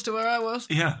Blockbuster where I was.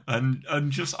 Yeah, and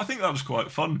just, I think that was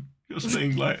quite fun. Just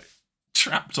being like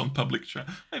trapped on public track.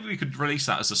 Maybe we could release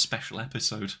that as a special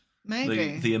episode.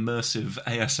 Maybe. The immersive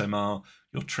ASMR,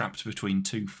 you're trapped between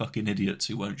two fucking idiots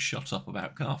who won't shut up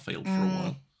about Garfield for a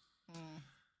while.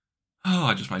 Oh,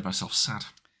 I just made myself sad.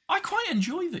 I quite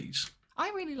enjoy these.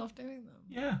 I really love doing them.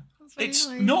 Yeah. Really it's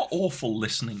nice. not awful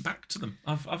listening back to them.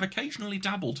 I've occasionally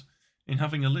dabbled in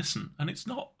having a listen, and it's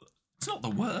not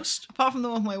the worst. Apart from the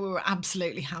one where we were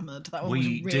absolutely hammered. That one was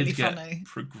really did get funny.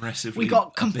 Progressively we got a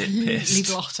bit completely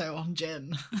pissed. blotto on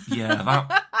gin. Yeah,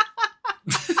 that...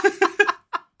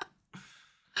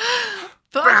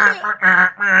 But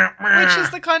which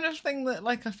is the kind of thing that,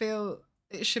 like, I feel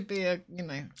it should be a,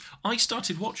 I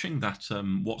started watching that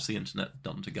What's the Internet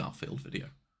Done to Garfield video.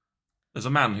 There's a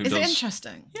man who does... Is it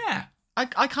interesting? Yeah.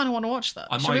 I kind of want to watch that.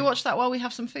 Should we watch that while we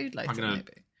have some food later,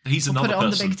 maybe? He's we'll another put it on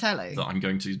person the big telly. that I'm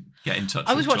going to get in touch with.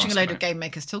 I was watching a load of Game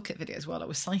Maker's Toolkit videos while I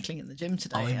was cycling in the gym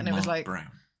today, and it was like...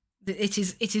 Brown. It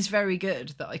is very good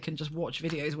that I can just watch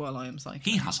videos while I am cycling.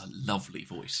 He has a lovely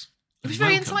voice. It was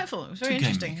very insightful. It was very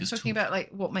interesting. He was talking about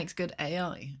like what makes good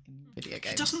AI in video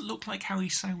games. He doesn't look like how he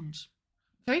sounds.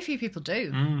 Very few people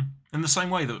do. In the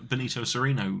same way that Benito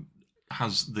Cereno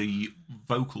has the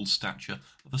vocal stature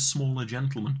of a smaller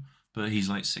gentleman, but he's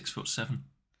like 6'7",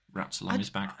 wraps along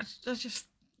his back. There's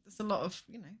a lot of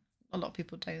a lot of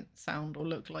people don't sound or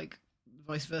look like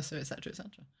vice versa, etc.,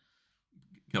 etc.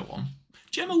 Go on.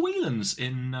 Gemma Whelan's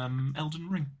in Elden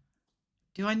Ring.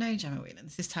 Do I know Gemma Whelan?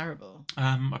 This is terrible.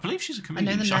 I believe she's a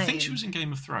comedian. the I think name. she was in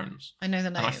Game of Thrones. I know the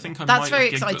name. And I think I That's might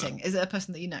very have gigged with exciting. Is it a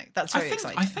person that you know? That's very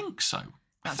exciting. I think so.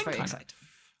 That's very exciting.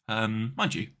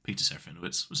 Mind you, Peter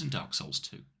Serafinowicz was in Dark Souls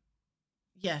 2.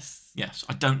 Yes. Yes,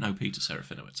 I don't know Peter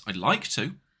Serafinowicz. I'd like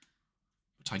to,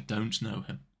 but I don't know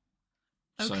him.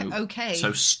 Okay.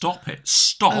 So stop it.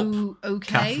 Stop. Oh,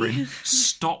 okay. Catherine,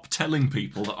 stop telling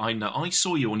people that I know. I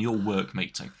saw you on your work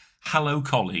meeting. Hello,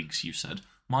 colleagues, you said.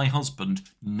 My husband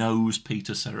knows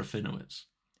Peter Serafinowicz.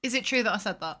 Is it true that I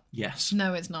said that? Yes.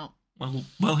 No, it's not.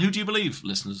 Well, who do you believe,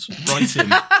 listeners? Write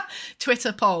in.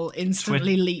 Twitter poll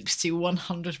instantly leaps to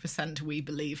 100% we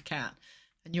believe Cat.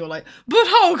 And you're like, but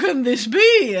how can this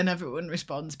be? And everyone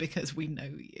responds, because we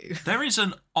know you. There is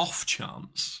an off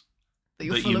chance that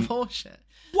you're full of horseshit.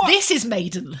 What? This is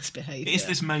maidenless behaviour. Is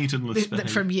this maidenless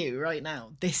behaviour? From you right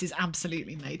now. This is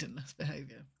absolutely maidenless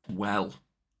behaviour. Well.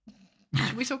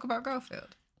 Should we talk about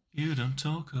Garfield? You don't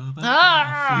talk about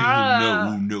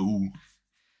Garfield. No.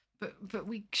 But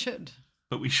we should.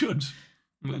 But we should.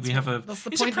 We have a. That's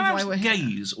the is point it of why we're here.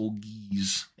 gaze or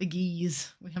geese? A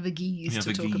geese. We have a geese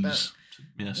to talk about.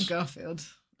 Yes. Garfield.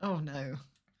 Oh no.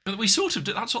 But we sort of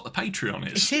do. That's what the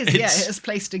Patreon is. It is. Yeah. It has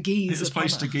placed a geese. It has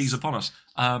placed a geese upon us.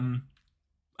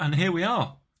 And here we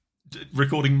are,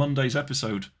 recording Monday's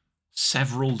episode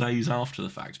several days after the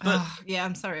fact. But yeah,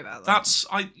 I'm sorry about that.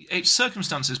 It's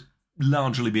circumstances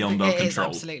largely beyond our control.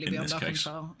 It is absolutely beyond our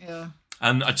control. Yeah.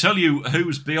 And I tell you,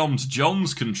 who's beyond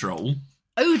John's control?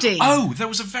 Odie. Oh, there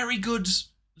was a very good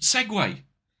segue.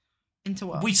 Into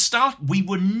what? We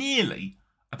were nearly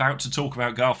about to talk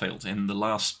about Garfield in the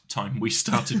last time we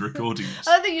started recording this.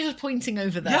 I think you're just pointing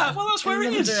over there. Yeah, well, that's where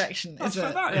it is. Direction. That's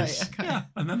where that is. Right, okay. Yeah,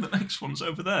 and then the next one's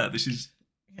over there. This is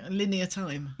linear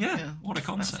time. Yeah, what a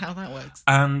concept. That's how that works.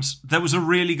 And there was a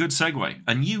really good segue,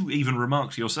 and you even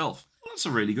remarked yourself, well, that's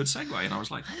a really good segue. And I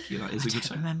was like, thank you, that is a good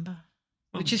segue. Remember.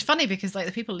 Which is funny because the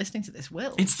people listening to this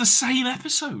will. It's the same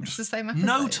episode. It's the same episode.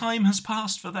 No time has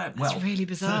passed for them. That's really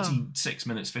bizarre. 36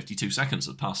 minutes, 52 seconds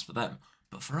have passed for them.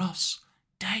 But for us,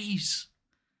 days.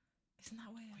 Isn't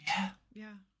that weird? Yeah.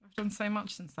 Yeah. I've done so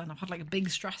much since then. I've had big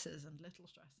stresses and little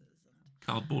stresses. And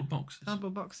cardboard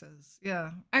boxes.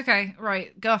 Yeah. Okay,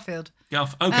 right. Garfield.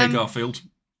 Garfield.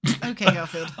 Okay,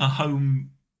 Garfield. A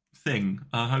home thing.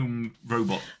 A home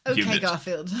robot unit. Okay,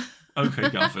 Garfield. Okay,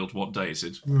 Garfield, what day is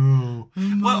it? Well,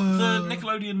 the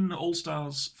Nickelodeon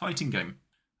All-Stars fighting game.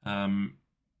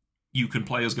 You can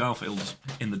play as Garfield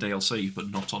in the DLC, but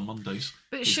not on Mondays.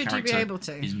 But should you be able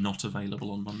to? Is not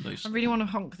available on Mondays. I really want to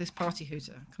honk this party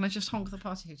hooter. Can I just honk the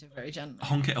party hooter very gently?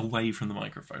 Honk it away from the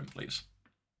microphone, please.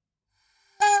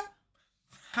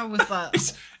 How was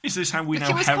that? Is this how we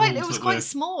now herald that it was quite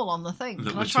small on the thing.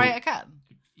 Can I try it again?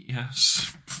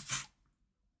 Yes.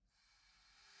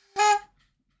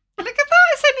 Look at that,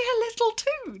 it's only a little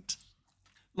toot.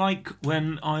 Like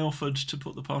when I offered to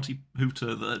put the party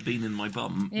hooter that had been in my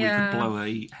bum, we could blow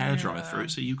a hairdryer through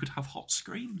it so you could have hot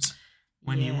screams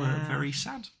when you were very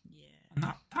sad. Yeah. And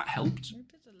that helped. It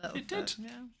did a little bit. It did.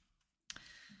 Yeah.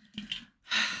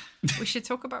 We should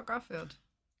talk about Garfield.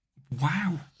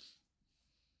 Wow.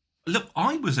 Look,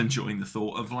 I was enjoying the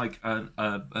thought of like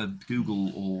a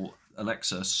Google or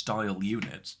Alexa style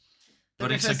unit.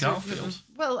 But it's a Garfield.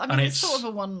 Well, I mean, it's sort of a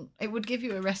one. It would give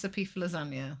you a recipe for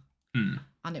lasagna,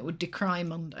 and it would decry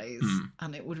Mondays,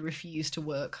 and it would refuse to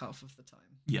work half of the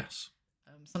time. Yes.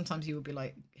 Sometimes you would be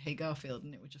like, "Hey, Garfield,"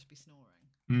 and it would just be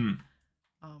snoring.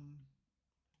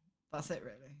 That's it,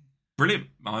 really. Brilliant.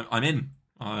 I'm in.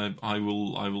 I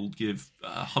will give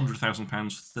 £100,000,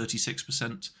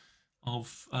 36%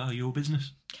 of your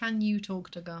business. Can you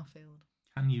talk to Garfield?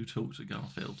 Can you talk to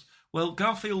Garfield? Well,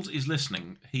 Garfield is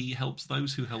listening. He helps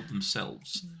those who help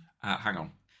themselves. Hang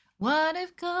on. What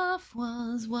if Garf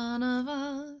was one of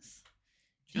us?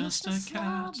 Just a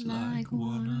cat like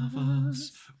one of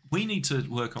us. We need to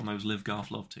work on those Live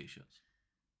Garf Love t-shirts.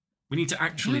 We need to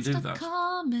actually do that. Just a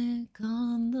comic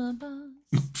on the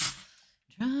bus,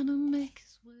 trying to make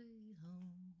his way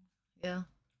home. Yeah.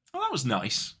 Oh, that was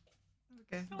nice.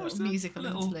 Okay. That was musical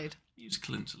interlude.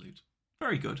 Musical interlude.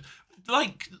 Very good.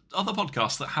 Like other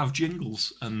podcasts that have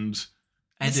jingles and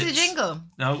edits. This is a jingle.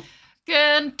 No.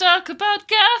 Can talk about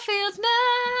Garfield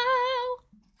now.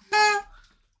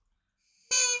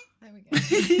 There we go.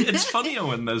 It's funnier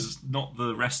when there's not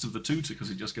the rest of the tutor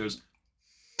because it just goes.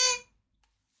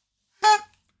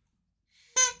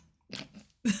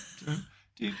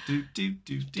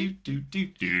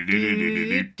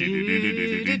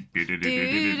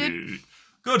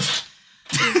 Good.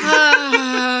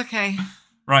 Okay.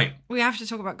 Right. We have to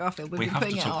talk about Garfield. We have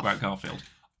to talk about Garfield.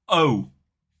 Oh.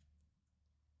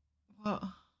 What?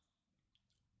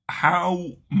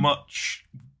 how much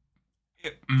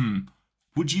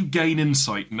would you gain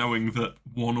insight knowing that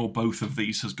one or both of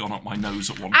these has gone up my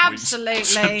nose at one point? Absolutely.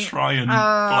 To try and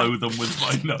blow them with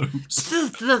my nose.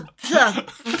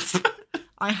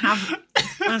 I have,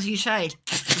 as you say,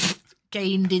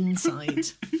 gained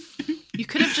insight. You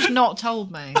could have just not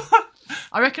told me.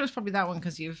 I reckon it was probably that one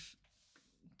because you've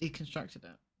deconstructed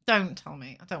it. Don't tell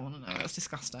me. I don't want to know. That's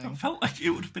disgusting. I felt like it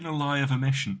would have been a lie of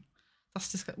omission. That's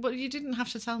disgusting. Well, you didn't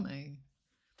have to tell me.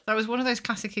 That was one of those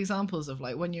classic examples of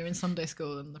like when you're in Sunday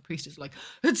school and the priest is like,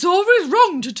 "It's always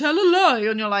wrong to tell a lie,"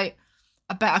 and you're like,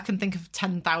 I bet I can think of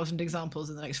 10,000 examples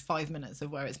in the next 5 minutes of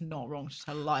where it's not wrong to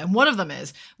tell a lie. And one of them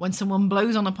is when someone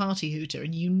blows on a party hooter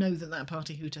and you know that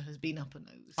party hooter has been up a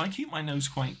nose. I keep my nose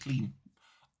quite clean.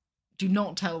 Do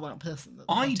not tell that person that.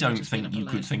 I don't think you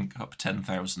could think up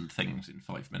 10,000 things in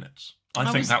 5 minutes. I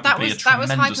think that would be a tremendous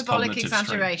that was hyperbolic cognitive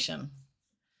exaggeration. strain.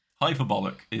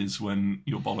 Hyperbolic is when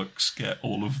your bollocks get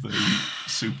all of the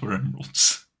super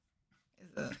emeralds. Is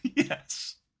it?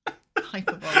 Yes.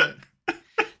 Hyperbolic.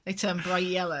 They turn bright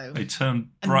yellow. They turn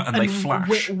bright and they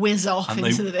flash. Whiz off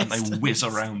into the distance. And they whiz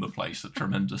around the place at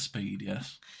tremendous speed,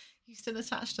 yes. You still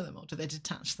attached to them, or do they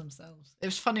detach themselves? It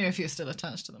was funnier if you were still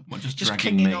attached to them. Well, just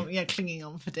clinging me on, clinging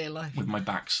on for dear life. with my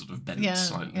back sort of bent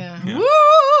slightly. Yeah.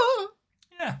 Woo!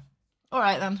 Yeah. All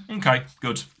right then. Okay,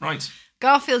 good. Right.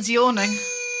 Garfield's yawning.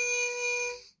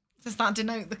 Does that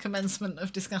denote the commencement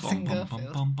of discussing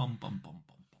Garfield?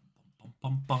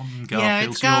 Yeah,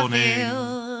 it's yawning.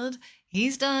 Garfield.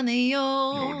 He's done a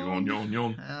yawn.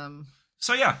 Yawn.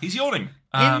 So yeah, he's yawning.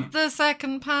 In the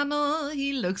second panel,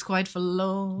 he looks quite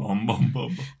forlorn.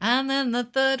 And then the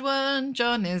third one,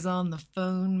 John is on the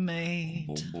phone, mate.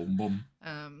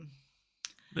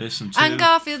 Listen to... And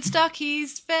Garfield's stuck.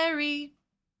 He's very,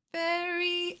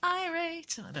 very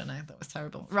irate. I don't know. That was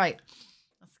terrible. Right.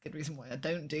 That's a good reason why I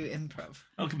don't do improv.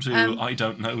 Welcome to I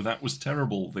Don't Know, That Was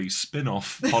Terrible, the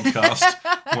spin-off podcast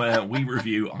where we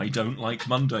review I Don't Like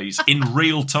Mondays in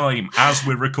real time as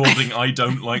we're recording I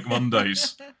Don't Like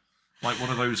Mondays. Like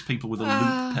one of those people with a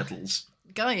loop pedals.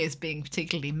 Guy is being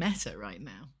particularly meta right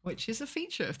now, which is a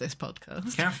feature of this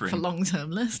podcast. Catherine. For long-term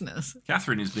listeners.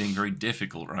 Catherine is being very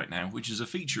difficult right now, which is a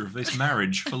feature of this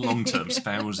marriage for long-term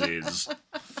spouses.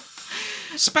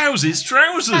 Spouses,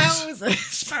 trousers!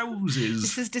 Spouses.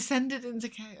 This has descended into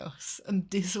chaos and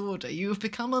disorder. You have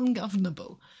become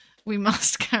ungovernable. We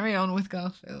must carry on with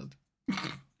Garfield.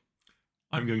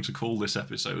 I'm going to call this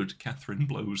episode Catherine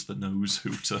Blows the Nose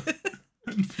Hooter.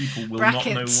 And people will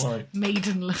Brackets, not know why.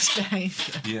 Maidenless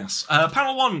behaviour. Yes.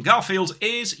 Panel 1, Garfield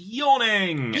is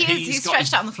yawning. He's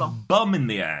stretched out on the floor. Bum in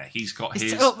the air. He's got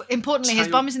his... importantly, his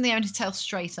bum is in the air and his tail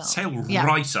straight up. Tail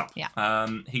right up. Yeah.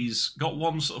 He's got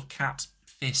one sort of cat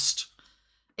fist.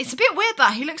 It's a bit weird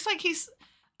that he looks like he's...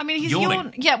 I mean, he's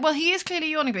yawning. Yeah, well, he is clearly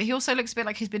yawning, but he also looks a bit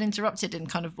like he's been interrupted in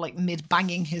kind of like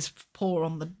mid-banging his paw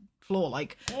on the floor,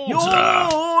 like,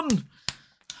 yawn!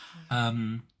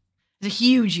 It's a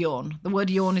huge yawn. The word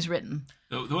yawn is written.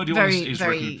 The word yawn is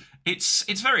written.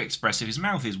 It's very expressive. His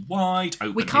mouth is wide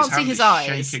open. We can't see his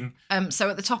eyes. Shaking.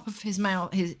 So at the top of his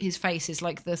mouth, his face is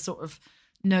like the sort of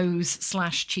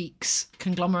nose/cheeks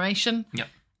conglomeration. Yep.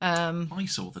 I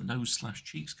saw the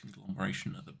nose/cheeks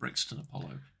conglomeration at the Brixton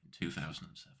Apollo in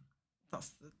 2007. That's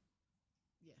the...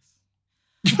 Yes.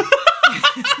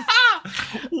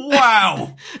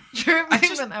 Wow. During a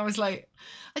moment, I was like,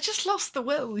 I just lost the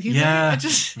will. You know?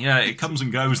 Yeah, it comes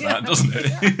and goes, that, doesn't it?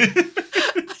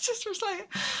 I just was like,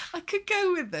 I could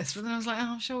go with this, but then I was like,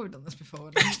 oh, I'm sure we've done this before.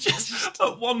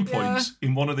 At one point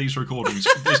in one of these recordings,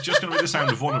 there's just going to be the sound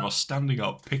of one of us standing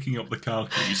up, picking up the car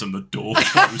keys, and the door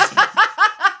closing.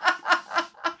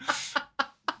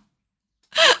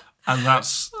 And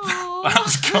that's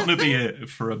going to be it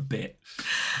for a bit.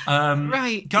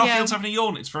 Right. Garfield's having a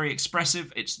yawn. It's very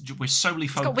expressive. We're solely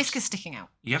focused. It's got whiskers sticking out.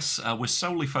 Yes, we're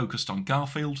solely focused on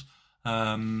Garfield.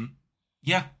 Big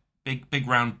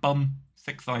round bum,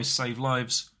 thick thighs save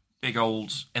lives, big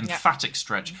old emphatic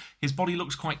stretch. His body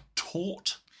looks quite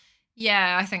taut.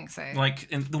 Yeah, I think so. Like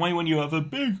in the way when you have a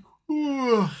big...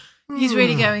 He's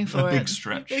really going for a big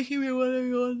stretch. Making me want to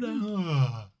yawn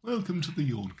now. Welcome to the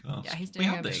Yawncast. Yeah, he's doing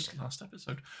we had this last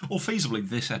episode. Or feasibly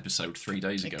this episode 3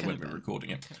 days ago when we were recording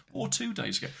it. Or 2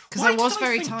 days ago. Because I was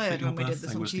very tired when we did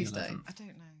this on Tuesday. I don't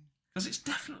know. Because it's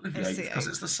definitely the 8th, because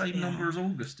it's the same number as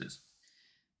August is.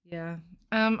 Yeah.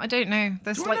 I don't know.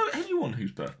 Do I know anyone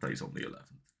whose birthday's on the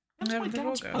 11th? My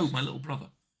dad's... Oh, my little brother.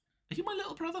 Are you my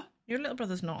little brother? Your little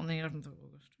brother's not on the 11th of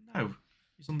August. No.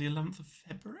 He's on the 11th of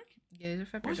February? Yeah, he's a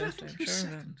February birthday. I'm sure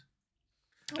of it.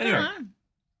 Anyway.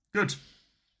 Good.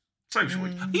 So, are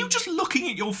you just looking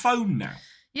at your phone now?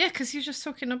 Yeah, because you're just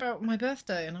talking about my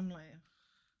birthday, and I'm like...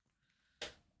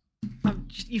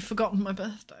 You've forgotten my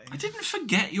birthday. I didn't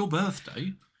forget your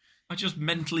birthday. I just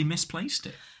mentally misplaced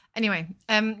it. Anyway,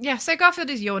 so Garfield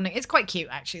is yawning. It's quite cute,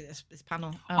 actually. This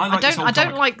panel. I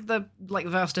don't like the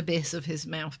vast abyss of his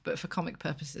mouth, but for comic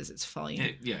purposes, it's fine.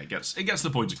 It gets the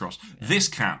point across. Yeah. This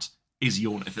cat is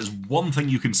yawning. If there's one thing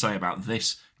you can say about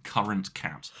this current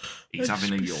cat, he's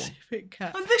having a yawn.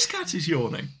 Cat. And this cat is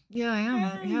yawning. Yeah, I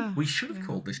am. Yeah. We should have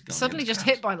called this guy. Suddenly just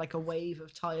hit by like a wave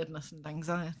of tiredness and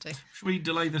anxiety. Should we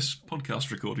delay this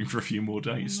podcast recording for a few more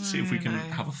days to see if we can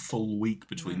have a full week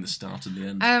between the start and the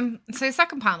end? So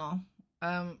second panel,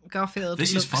 Garfield.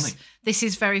 This is funny. This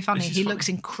is very funny. He looks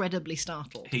incredibly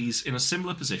startled. He's in a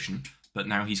similar position, but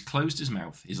now he's closed his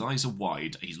mouth. His eyes are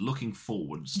wide. He's looking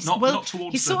forwards, not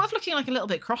towards. He's sort of looking like a little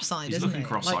bit cross-eyed, isn't he? He's looking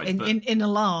cross-eyed, like in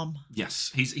alarm. Yes,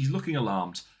 he's looking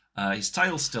alarmed. His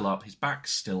tail's still up. His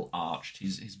back's still arched.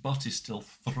 His butt is still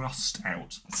thrust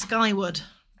out skyward.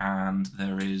 And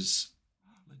there is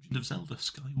Legend of Zelda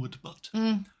skyward butt.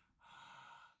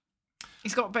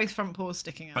 He's got both front paws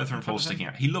sticking out. Both front paws sticking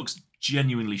out. He looks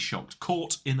genuinely shocked,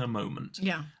 caught in a moment.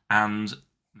 Yeah. And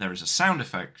there is a sound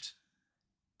effect.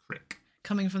 Crick.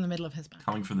 Coming from the middle of his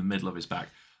back.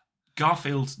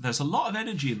 Garfield, there's a lot of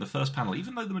energy in the first panel,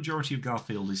 even though the majority of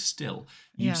Garfield is still.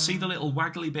 You see the little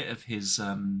waggly bit of his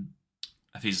hand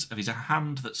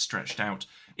that's stretched out.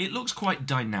 It looks quite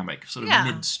dynamic, sort of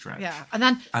mid-stretch. Yeah, and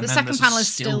then the second panel is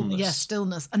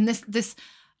stillness. And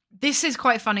this is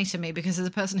quite funny to me because as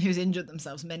a person who's injured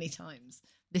themselves many times,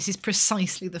 this is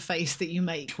precisely the face that you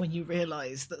make when you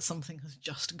realise that something has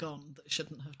just gone that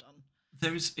shouldn't have done.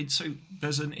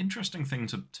 There's an interesting thing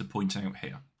to point out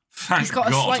here. Thank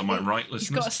God, am I right, listeners?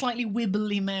 He's got a slightly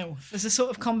wibbly mouth. There's a sort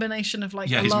of combination of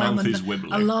alarm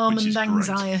and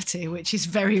anxiety, which is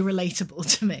very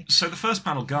relatable to me. So the first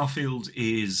panel, Garfield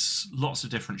is lots of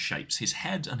different shapes. His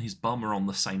head and his bum are on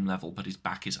the same level, but his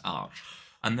back is arched.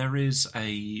 And there is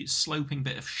a sloping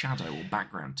bit of shadow or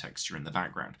background texture in the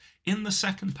background. In the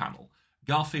second panel,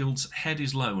 Garfield's head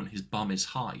is low and his bum is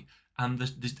high. And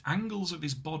the angles of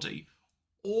his body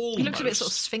he looks a bit sort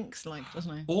of sphinx-like,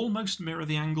 doesn't he? Almost mirror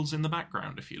the angles in the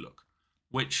background, if you look,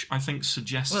 which I think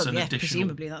suggests additional.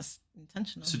 Presumably that's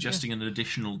intentional. Suggesting an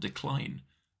additional decline,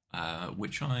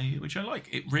 which I like.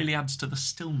 It really adds to the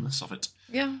stillness of it.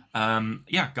 Yeah.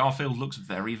 Garfield looks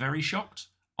very, very shocked.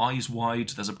 Eyes wide.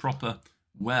 There's a proper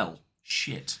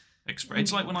shit expression.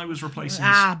 It's like when I was replacing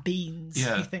beans.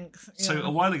 Yeah. He thinks. Yeah. So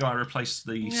a while ago, I replaced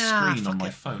the screen on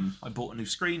my phone. I bought a new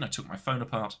screen. I took my phone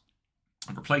apart.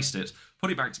 I replaced it,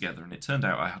 put it back together, and it turned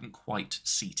out I hadn't quite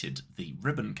seated the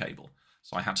ribbon cable.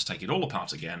 So I had to take it all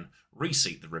apart again,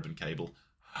 reseat the ribbon cable,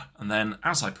 and then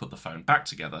as I put the phone back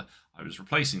together, I was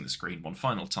replacing the screen one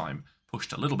final time,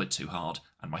 pushed a little bit too hard,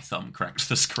 and my thumb cracked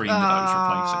the screen that I was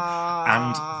replacing.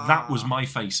 And that was my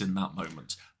face in that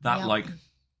moment. A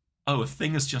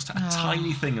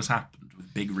tiny thing has happened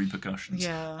with big repercussions.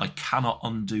 Yeah. I cannot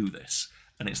undo this.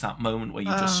 And it's that moment where you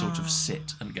just sort of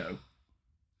sit and go,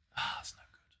 it's no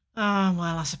good. Oh,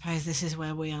 well, I suppose this is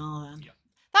where we are then. Yeah.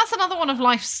 That's another one of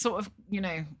life's sort of,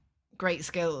 great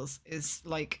skills is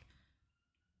like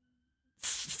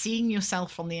seeing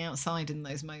yourself from the outside in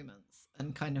those moments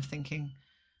and kind of thinking,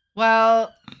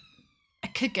 well, I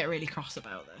could get really cross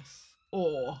about this,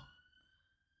 or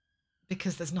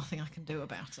because there's nothing I can do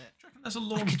about it.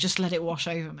 I could just let it wash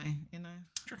over me, Do you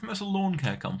reckon there's a lawn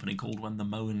care company called When the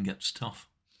Mowing Gets Tough?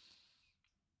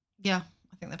 Yeah,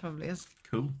 I think there probably is.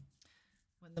 Cool.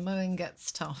 When the mowing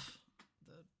gets tough,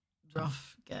 the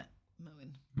rough get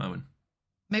mowing.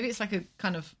 Maybe it's like a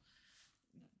kind of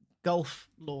golf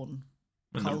lawn.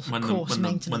 When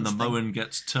the mowing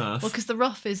gets turf. Well, because the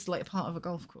rough is like part of a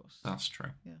golf course. That's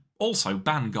true. Yeah. Also,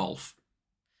 ban golf.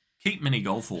 Keep mini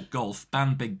golf or golf.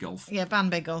 Ban big golf. Yeah, ban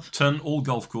big golf. Turn all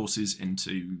golf courses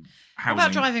into housing. What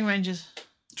about driving ranges?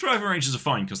 Driving ranges are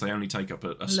fine because they only take up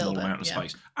a small amount of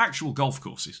space. Actual golf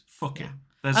courses, fuck it.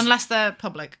 Unless they're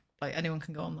public, like anyone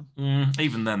can go on them.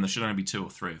 Even then, there should only be 2 or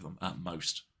 3 of them at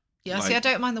most. Yeah, see, I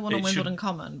don't mind the one on Wimbledon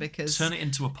Common because turn it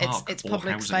into a park. It's or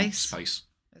public space.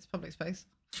 It's public space.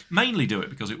 Mainly do it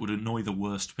because it would annoy the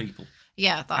worst people.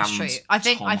 Yeah, that's true. I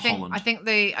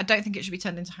don't think it should be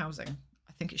turned into housing.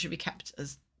 I think it should be kept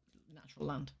as natural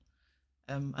land,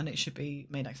 and it should be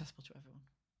made accessible to everyone.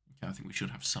 Okay, I think we should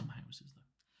have some houses though.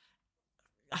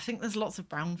 I think there's lots of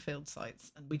brownfield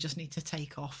sites, and we just need to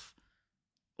take off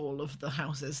all of the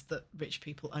houses that rich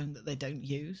people own that they don't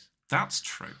use. That's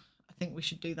true. I think we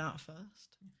should do that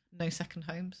first. No second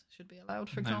homes should be allowed,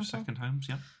 for example. No second homes,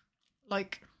 yeah.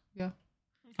 Yeah. Okay.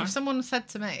 If someone said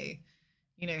to me,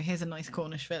 here's a nice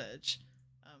Cornish village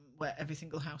where every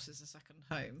single house is a second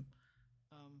home,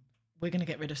 we're going to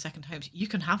get rid of second homes. You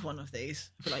can have one of these.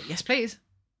 I'd be like, yes, please.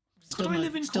 Could I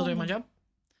live in Still doing my Cornwall? job.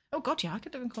 Oh God, yeah, I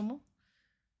could live in Cornwall.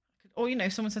 Or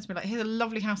if someone said to me like, "Here's a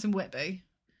lovely house in Whitby,"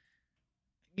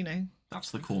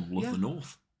 That's the Cornwall of the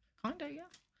North. kind of, yeah,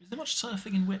 Is there much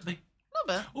surfing in Whitby? a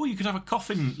little bit. Or you could have a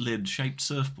coffin lid shaped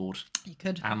surfboard. You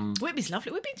could. And Whitby's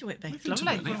lovely. We've been to Whitby. It's We've been to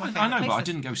lovely. Whitby. One of my I know, favourite but I places.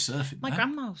 didn't go surfing My there.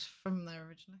 grandma was from there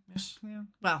originally. Yes. Yeah.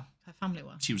 Well, her family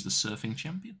were. She was the surfing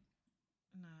champion.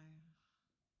 No.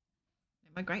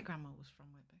 My great grandma was from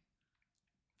Whitby.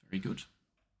 Very good.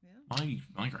 Yeah.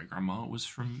 My great grandma was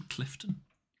from Clifton.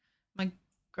 My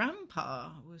grandpa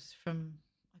was from,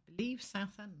 I believe,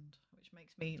 Southend, which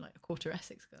makes me like a quarter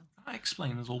Essex girl. That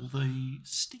explains all the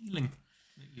stealing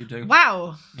that you do.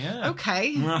 Wow. Yeah.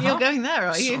 Okay. Uh-huh. You're going there,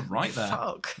 are So you? right there.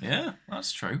 Fuck. Yeah,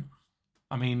 that's true.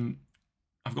 I mean,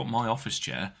 I've got my office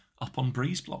chair up on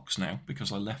breeze blocks now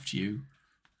because I left you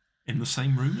in the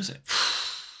same room as it.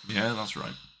 Yeah, that's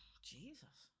right. Jesus.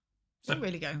 So- You're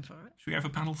really going for it. Should we go for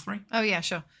panel 3? Oh, yeah,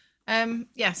 sure.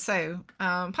 So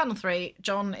panel 3,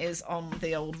 John is on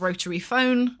the old rotary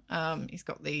phone. He's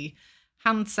got the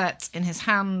handset in his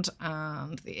hand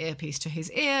and the earpiece to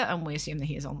his ear, and we assume that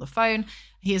he is on the phone.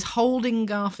 He is holding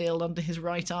Garfield under his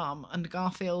right arm, and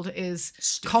Garfield is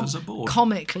Stiff as a board.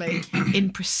 comically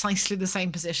in precisely the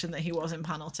same position that he was in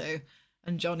panel 2.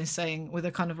 And John is saying, with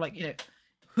a kind of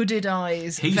hooded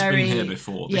eyes, He's very, been here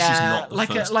before. This is not the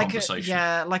first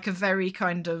conversation. like a very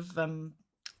kind of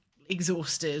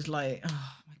exhausted, oh my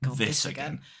God, this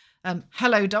again.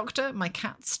 Hello, doctor. My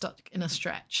cat's stuck in a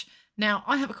stretch. Now,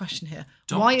 I have a question here.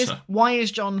 Doctor? Why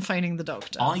is John phoning the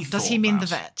doctor? I Does he thought mean that.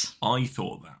 the vet? I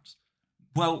thought that.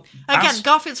 Well, Again,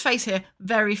 Garfield's face here,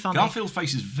 very funny. Garfield's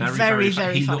face is very, very, very,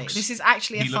 very He funny. looks- This is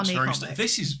actually a he looks funny very comic.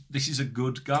 This is a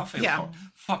good Garfield. Yeah. comic.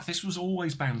 Fuck, this was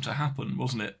always bound to happen,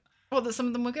 wasn't it? Well, that some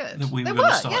of them were good. That we They were gonna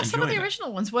were. start Yeah, some of the enjoying it.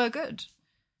 original ones were good.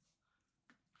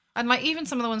 And even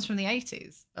some of the ones from the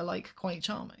 80s are quite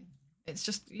charming. It's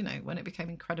just, when it became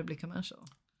incredibly commercial.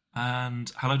 And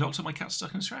hello, doctor, my cat's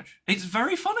stuck in a stretch. It's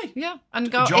very funny. Yeah,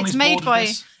 and John it's is made bored of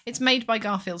this. it's made by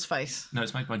Garfield's face. No,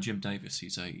 it's made by Jim Davis.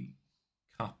 He's a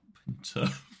carpenter.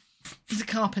 He's a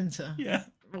carpenter. Yeah,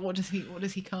 What does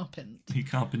he carpent? he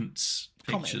carpents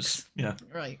Comics. pictures. Yeah.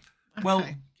 Right. Okay. Well,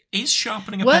 is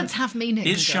sharpening a words pencil have meaning.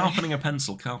 is Joe. sharpening a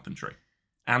pencil carpentry?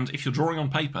 And if you're drawing on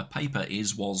paper, paper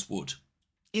was wood.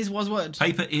 was wood.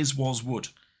 Paper was wood.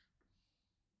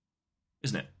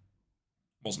 Isn't it?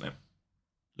 Wasn't it?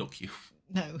 Look you.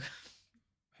 No,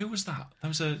 Who was that? That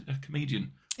was a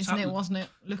comedian. isn't it? Wasn't it?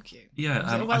 Look you. Yeah.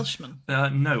 Was it a Welshman?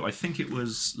 No, I think it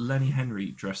was Lenny Henry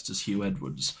dressed as Hugh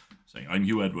Edwards, saying, "I'm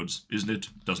Hugh Edwards, isn't it?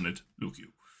 Doesn't it? Look you."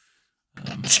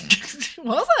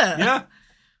 Was it? Yeah.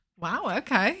 Wow.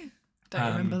 Okay. Don't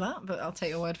remember Um, that, but I'll take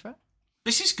your word for it.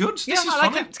 This is good. Yeah, This is I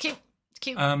like funny. it. It's cute. It's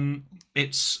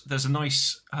cute. There's a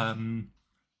nice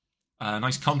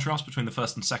nice contrast between the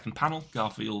first and second panel.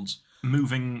 Garfield's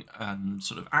moving and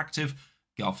sort of active.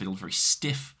 Garfield very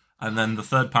stiff. And then the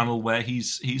third panel where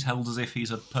he's held as if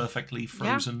he's a perfectly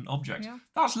frozen object. Yeah.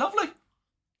 That's lovely.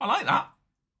 I like that.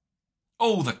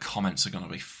 Oh, the comments are going to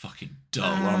be fucking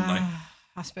dull, aren't they?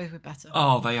 I suppose we're better.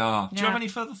 Oh, they are. Do you Yeah. have any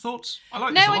further thoughts? I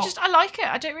like this a No, lot. I like it.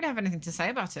 I don't really have anything to say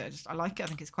about it. I like it. I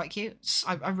think it's quite cute.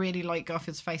 I really like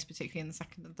Garfield's face, particularly in the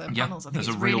second and third Yeah, panels. I think there's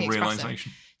a it's real really expressive.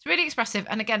 realisation. It's really expressive,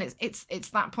 and again, it's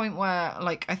that point where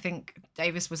I think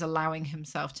Davis was allowing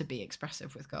himself to be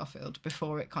expressive with Garfield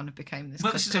before it kind of became this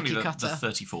Well, this is only cookie the cutter.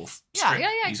 34th Yeah, strip. yeah,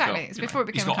 He's got, exactly. It's before it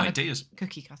became he's got a kind ideas. of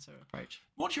cookie cutter approach.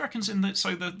 What do you reckon's in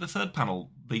the the third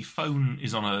panel? The phone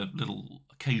is on a little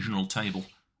occasional table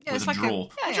Yeah, with it's a like drawer.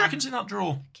 yeah, What do you reckon's in that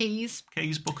drawer? Keys.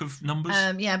 Keys, book of numbers.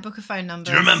 Yeah, book of phone numbers.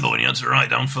 do you remember when you had to write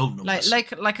down phone numbers?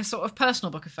 Like a sort of personal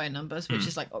book of phone numbers, which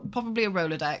is probably a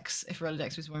Rolodex if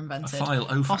Rolodexes were a invented. file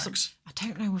OFAX. I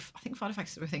don't know. I think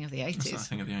Filofax were a thing of the That's 80s. that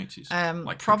thing of the 80s.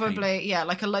 Like Probably,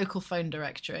 like a local phone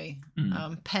directory,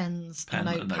 pens, Pen,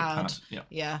 a a notepad. notepad, yeah.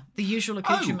 Yeah, the usual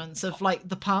accoutrements of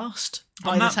the past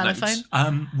by On the that telephone.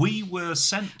 note, we were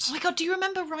sent. Oh my God, do you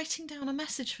remember writing down a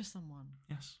message for someone?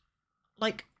 Yes.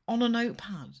 On a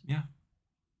notepad? Yeah.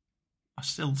 I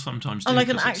still sometimes do. Or like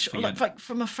an 'cause it's actual, for- like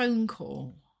from a phone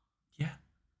call? Yeah.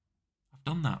 I've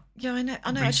done that. Yeah, I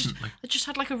know. Recently. I just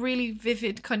had a really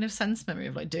vivid kind of sense memory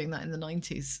of doing that in the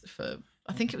 90s for.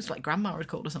 I think it was grandma had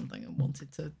called or something and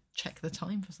wanted to check the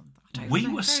time for something. I don't We know,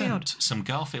 were very sent odd. some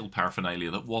Garfield paraphernalia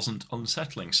that wasn't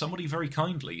unsettling. Somebody very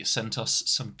kindly sent us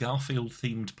some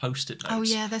Garfield-themed Post-it notes. Oh,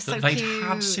 yeah, they're so that they'd cute.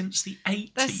 had since the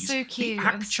 80s. They're so cute. The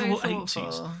actual and so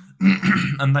 80s. thoughtful.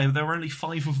 And there were only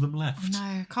 5 of them left.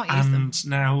 No, can't use them. And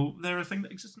now they're a thing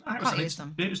that exists in I ours, can't and use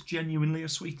them. It was genuinely a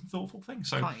sweet and thoughtful thing.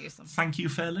 So Can't use them. thank you,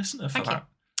 fair listener, for Thank you.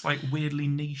 that weirdly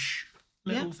niche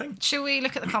little thing. Shall we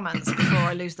look at the comments before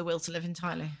I lose the will to live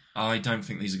entirely? I don't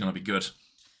think these are going to be good.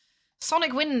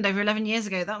 Sonic Wind over 11 years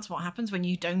ago. That's what happens when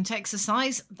you don't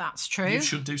exercise. That's true. You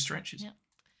should do stretches. Yeah.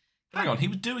 Hang on, he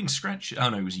was doing stretches. Oh,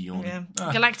 no, he was yawning.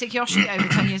 Yeah. Galactic Yoshi over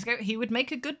 10 years ago. He would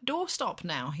make a good doorstop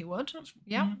now. He would.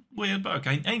 Yeah. Weird, but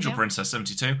okay. Angel Princess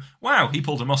 72. Wow, he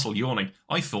pulled a muscle yawning.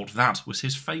 I thought that was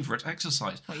his favourite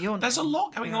exercise. Well, yawning. There's a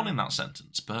lot going on in that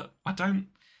sentence, but I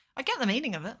get the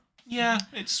meaning of it. Yeah,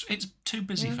 it's too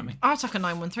busy for me. Artucker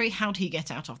 913, how'd he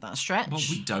get out of that stretch? Well,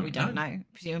 we don't know.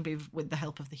 Presumably with the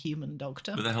help of the human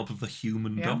doctor. With the help of the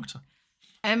human doctor.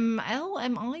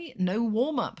 MLMI, no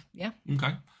warm-up. Yeah.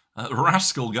 Okay.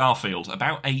 Rascal Garfield,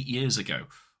 about 8 years ago,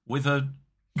 with it's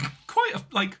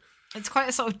quite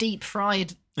a sort of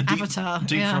deep-fried avatar.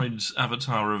 Deep-fried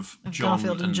avatar of John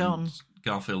Garfield and John.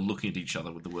 Garfield looking at each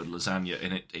other with the word lasagna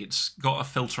in it. It's got a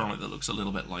filter on it that looks a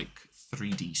little bit like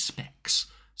 3D specs.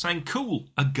 Saying, cool,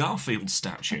 a Garfield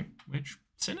statue, which,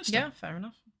 sinister. Yeah, fair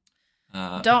enough.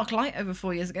 Dark Light over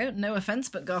 4 years ago. No offence,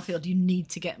 but Garfield, you need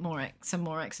to get some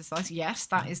more exercise. Yes,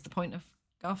 that is the point of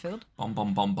Garfield. Bom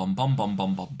bom bom bom bom bom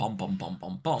bom bom bom bom bom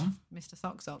bom bom. Mr.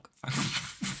 Sock Sock.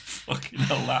 Fucking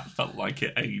hell, that felt like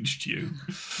it aged you,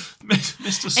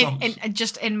 Mr. Sock.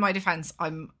 Just in my defence,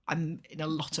 I'm in a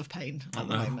lot of pain at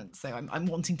the moment, so I'm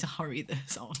wanting to hurry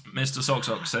this on. Mr. Sock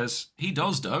Sock says he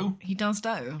does dough. He does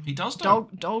dough. He does dough.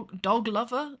 Dog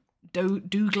lover,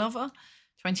 do glover.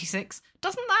 26.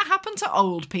 Doesn't that happen to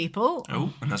old people?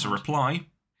 Oh, and there's a reply.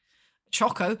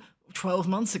 Choco. 12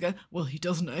 months ago, well, he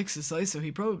doesn't exercise, so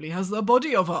he probably has the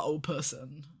body of an old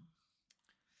person.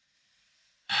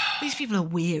 These people are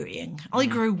wearying. I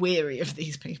grow weary of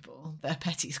these people. They're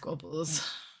petty squabbles.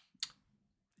 Do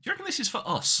you reckon this is for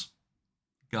us?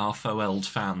 Garfoeld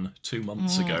fan 2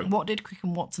 months ago. What did Crick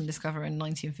and Watson discover in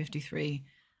 1953?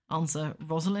 Answer,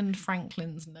 Rosalind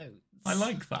Franklin's notes. I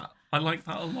like that. I like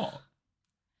that a lot.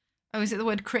 Oh, is it the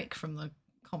word Crick from the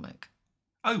comic?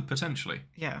 Oh, potentially.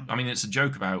 Yeah. I mean, it's a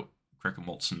joke about Crick and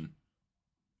Watson.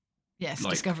 Yes,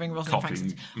 discovering Rosalind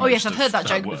Franklin's. Oh, yes, I've heard that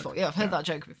joke before. Yeah, I've heard that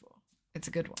joke before. It's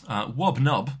a good one. Wob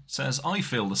Nub says, I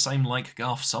feel the same like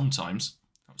Garth sometimes.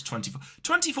 That was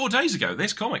 24 days ago.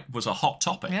 This comic was a hot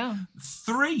topic. Yeah.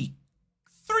 Three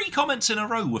comments in a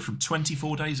row were from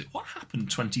 24 days ago. What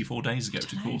happened 24 days ago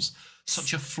to cause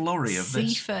such a flurry of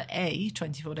this? Cypher A,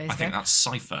 24 days ago. I think that's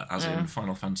Cypher, as in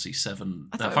Final Fantasy 7.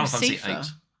 Final Fantasy 8. I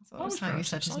thought was how you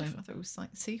said his name. I thought it was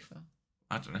Cypher.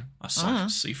 I don't know.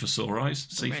 Cypher saw eyes.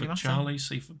 Cypher Charlie.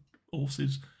 Cypher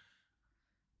horses.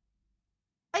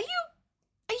 Are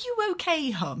you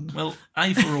okay, hun? Well,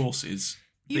 A for horses,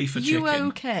 B for chicken. You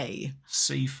okay?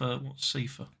 C for, what's C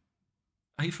for?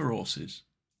 A for horses,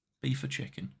 B for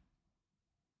chicken.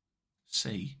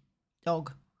 C.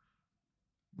 Dog.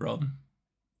 Run.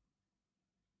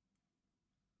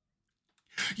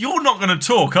 You're not going to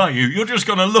talk, are you? You're just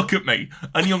going to look at me,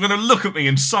 and you're going to look at me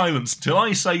in silence until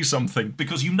I say something,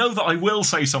 because you know that I will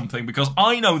say something, because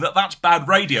I know that that's bad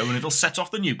radio and it'll set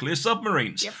off the nuclear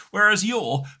submarines. Yep. Whereas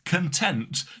you're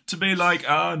content to be like,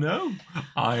 no,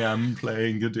 I am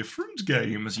playing a different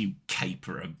game, as you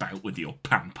caper about with your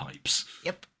panpipes.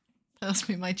 Yep. Pass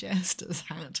me my jester's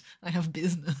hat. I have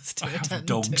business to attend to. I have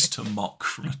dogs to mock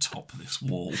from atop this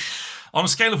wall. On a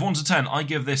scale of 1 to 10, I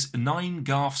give this 9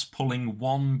 Garths pulling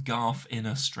 1 Garth in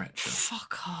a stretcher.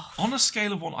 Fuck off. On a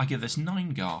scale of 1, I give this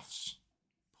 9 Garths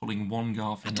pulling 1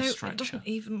 Garth in a stretcher. It doesn't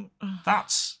even...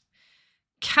 That's...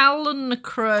 Callan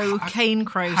Crow, Kane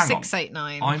Crow,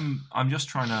 689. I'm just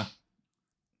trying to...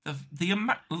 The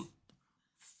amount...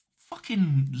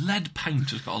 Fucking lead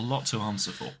paint has got a lot to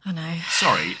answer for. I know.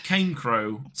 Sorry, Kane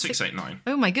Crow, 689.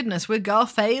 Oh my goodness, will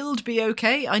Garfield be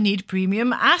okay? I need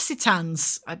premium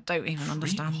acetans. I don't even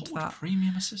understand that.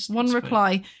 Premium assistance. One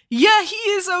reply, yeah, he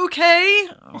is okay.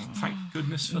 Oh, thank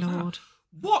goodness for Lord. that.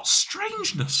 What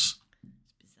strangeness.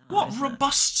 What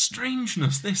robust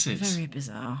strangeness this is. Very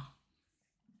bizarre.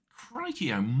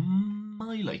 Crikey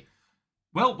o'Miley.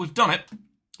 Well, we've done it.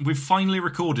 We've finally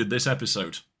recorded this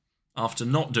episode. After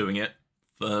not doing it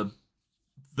for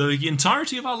the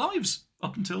entirety of our lives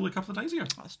up until a couple of days ago.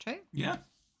 That's true. Yeah.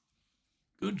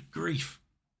 Good grief.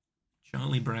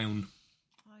 Charlie Brown.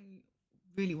 I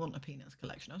really want a Peanuts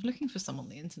collection. I was looking for some on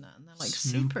the internet and they're like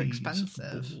Snoopy's super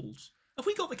expensive. Balls. Have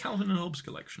we got the Calvin and Hobbes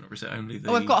collection, or is it only the...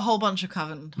 Oh, I've got a whole bunch of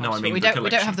Calvin and Hobbes. No, I mean we the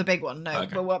don't have the big one, no.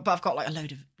 Okay. But I've got like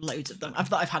loads of them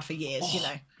that I've had for years, you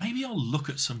know. Maybe I'll look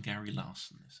at some Gary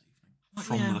Larson this evening.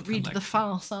 Read The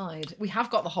Far Side. We have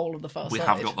got the whole of The Far Side. We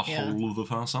have got the whole of The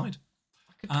Far Side.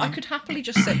 I could happily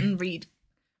just sit and read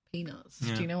peanuts.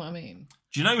 Yeah. Do you know what I mean?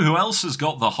 Do you know who else has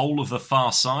got the whole of the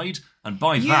Far Side? And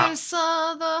by You that...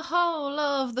 saw the whole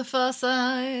of the Far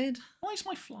Side. Why is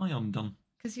my fly undone?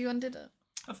 Because you undid it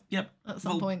at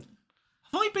some point.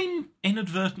 Have I been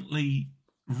inadvertently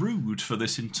rude for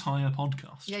this entire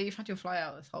podcast? Yeah, you've had your fly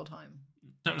out this whole time.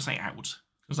 Don't say out,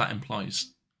 because that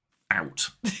implies out.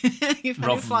 You've had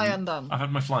your fly undone. I've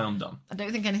had my fly undone. I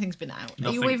don't think anything's been out.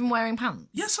 Nothing. Are you even wearing pants?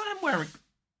 Yes, I am wearing...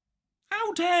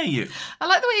 How dare you? I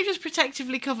like the way you just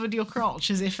protectively covered your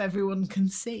crotch as if everyone can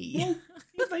see. Well,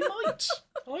 yeah, they might.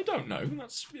 I don't know.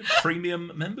 That's premium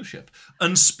membership.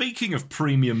 And speaking of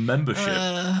premium membership,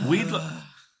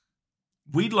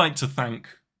 we'd like to thank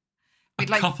a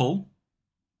couple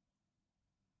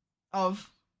of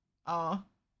our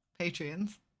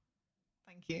Patreons.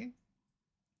 Thank you.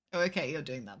 Oh, okay, you're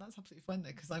doing that. That's absolutely fine, though,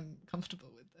 because I'm comfortable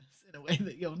with this in a way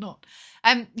that you're not.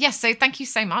 Yes, so thank you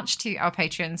so much to our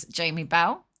patrons, Jamie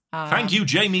Bell. Thank you,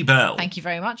 Jamie Bell. Thank you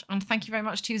very much. And thank you very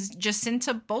much to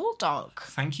Jacinta Baldock.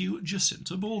 Thank you,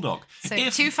 Jacinta Baldock. So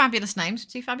two fabulous names,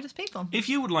 two fabulous people. If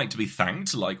you would like to be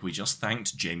thanked, like we just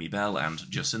thanked Jamie Bell and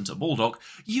Jacinta Baldock,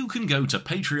 you can go to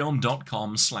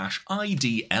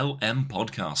patreon.com/IDLM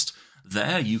podcast.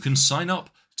 There you can sign up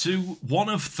to one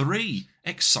of 3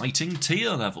 exciting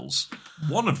tier levels.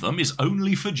 One of them is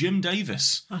only for Jim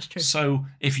Davis. That's true. So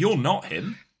if you're not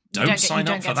him, don't sign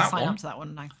up for that one. Up to that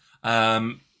one, no.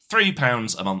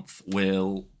 £3 a month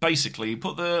will basically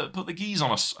put the geese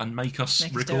on us and make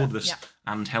us record this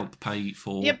and help pay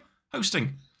for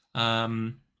hosting.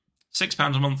 £6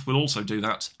 a month will also do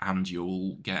that, and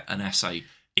you'll get an essay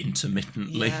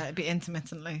intermittently. Yeah, it'd be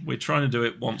intermittently. We're trying to do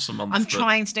it once a month. I'm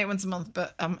trying to do it once a month,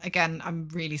 but again, I'm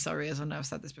really sorry, as I know I've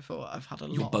said this before. I've had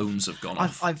your bones have gone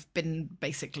off. I've been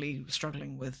basically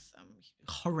struggling with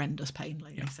horrendous pain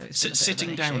lately. So it's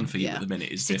sitting down for you at the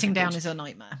minute is sitting difficult. down is a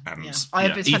nightmare. And, I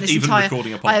have spent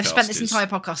this entire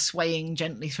podcast swaying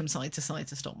gently from side to side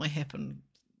to stop my hip and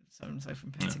so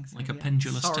from pitting. Like a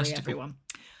pendulous testicle. Everyone.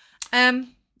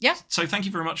 Yeah. So thank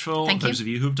you very much for those of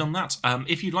you who have done that.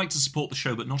 If you'd like to support the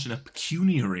show but not in a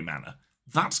pecuniary manner,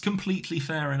 that's completely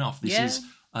fair enough. This is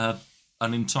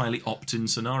an entirely opt-in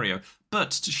scenario.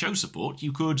 But to show support,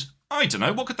 you could... I don't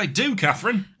know. What could they do,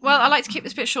 Catherine? Well, I like to keep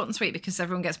this bit short and sweet because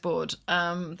everyone gets bored.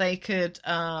 They could...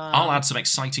 I'll add some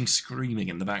exciting screaming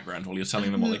in the background while you're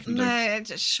telling them what they can do. No,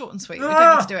 just short and sweet. We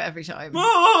don't need to do it every time.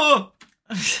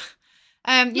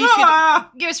 You could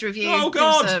give us a review, give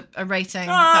us a rating.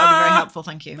 That would be very helpful,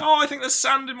 thank you. Oh, I think there's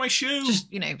sand in my shoe. Just,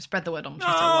 spread the word on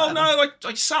Twitter. Oh, no,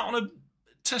 I sat on a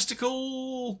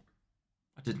testicle.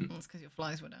 I didn't. It's because your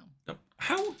flies were down.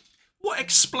 What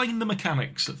explain the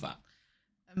mechanics of that?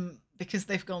 Because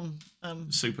they've gone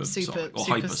supersonic or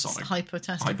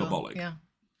hypersonic. Hyperbolic. Yeah.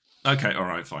 Okay, all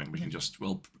right, fine. We can just...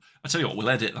 Well, I tell you what, we'll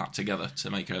edit that together to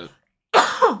make a...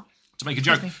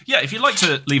 joke. Yeah, if you'd like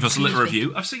to leave us a little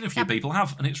review, I've seen a few people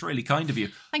have, and it's really kind of you.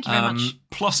 Thank you very much.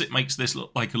 Plus, it makes this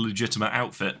look like a legitimate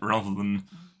outfit rather than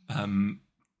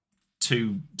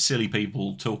two silly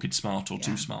people talking smart or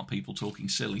two smart people talking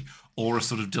silly, or a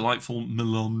sort of delightful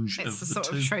melange of the two. It's the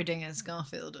sort of Schrodinger's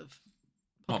Garfield of...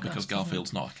 Not because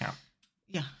Garfield's not a cat.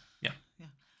 Yeah. Yeah.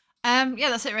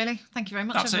 Yeah, that's it really. Thank you very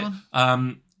much,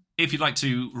 everyone. If you'd like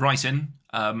to write in,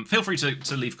 feel free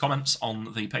to leave comments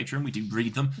on the Patreon. We do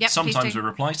read them. Yep, sometimes we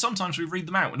reply, sometimes we read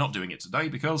them out. We're not doing it today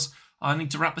because I need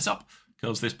to wrap this up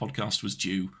because this podcast was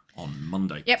due on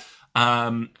Monday. Yep.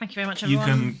 Thank you very much, everyone.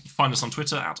 You can find us on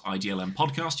Twitter at IDLM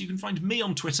Podcast. You can find me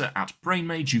on Twitter at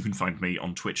BrainMage. You can find me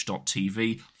on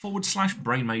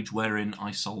twitch.tv/BrainMage, wherein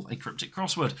I solve a cryptic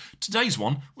crossword. Today's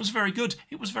one was very good.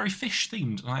 It was very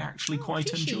fish-themed, and I actually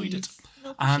quite enjoyed it.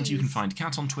 And you can find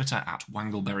Kat on Twitter at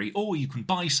Wangleberry, or you can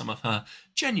buy some of her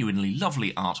genuinely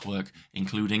lovely artwork,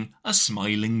 including a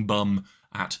smiling bum,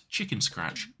 at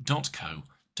chickenscratch.co.uk.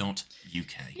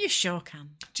 You sure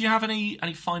can. Do you have any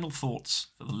final thoughts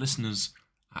for the listeners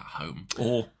at home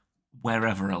or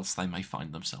wherever else they may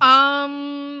find themselves?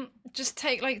 Just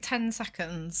take 10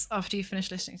 seconds after you finish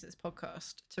listening to this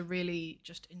podcast to really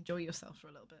just enjoy yourself for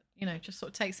a little bit. Just sort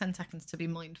of take 10 seconds to be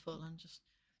mindful and just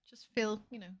feel,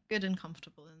 good and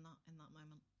comfortable in that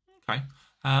moment. Okay.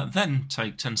 Then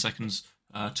take 10 seconds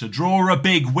to draw a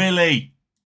big willy.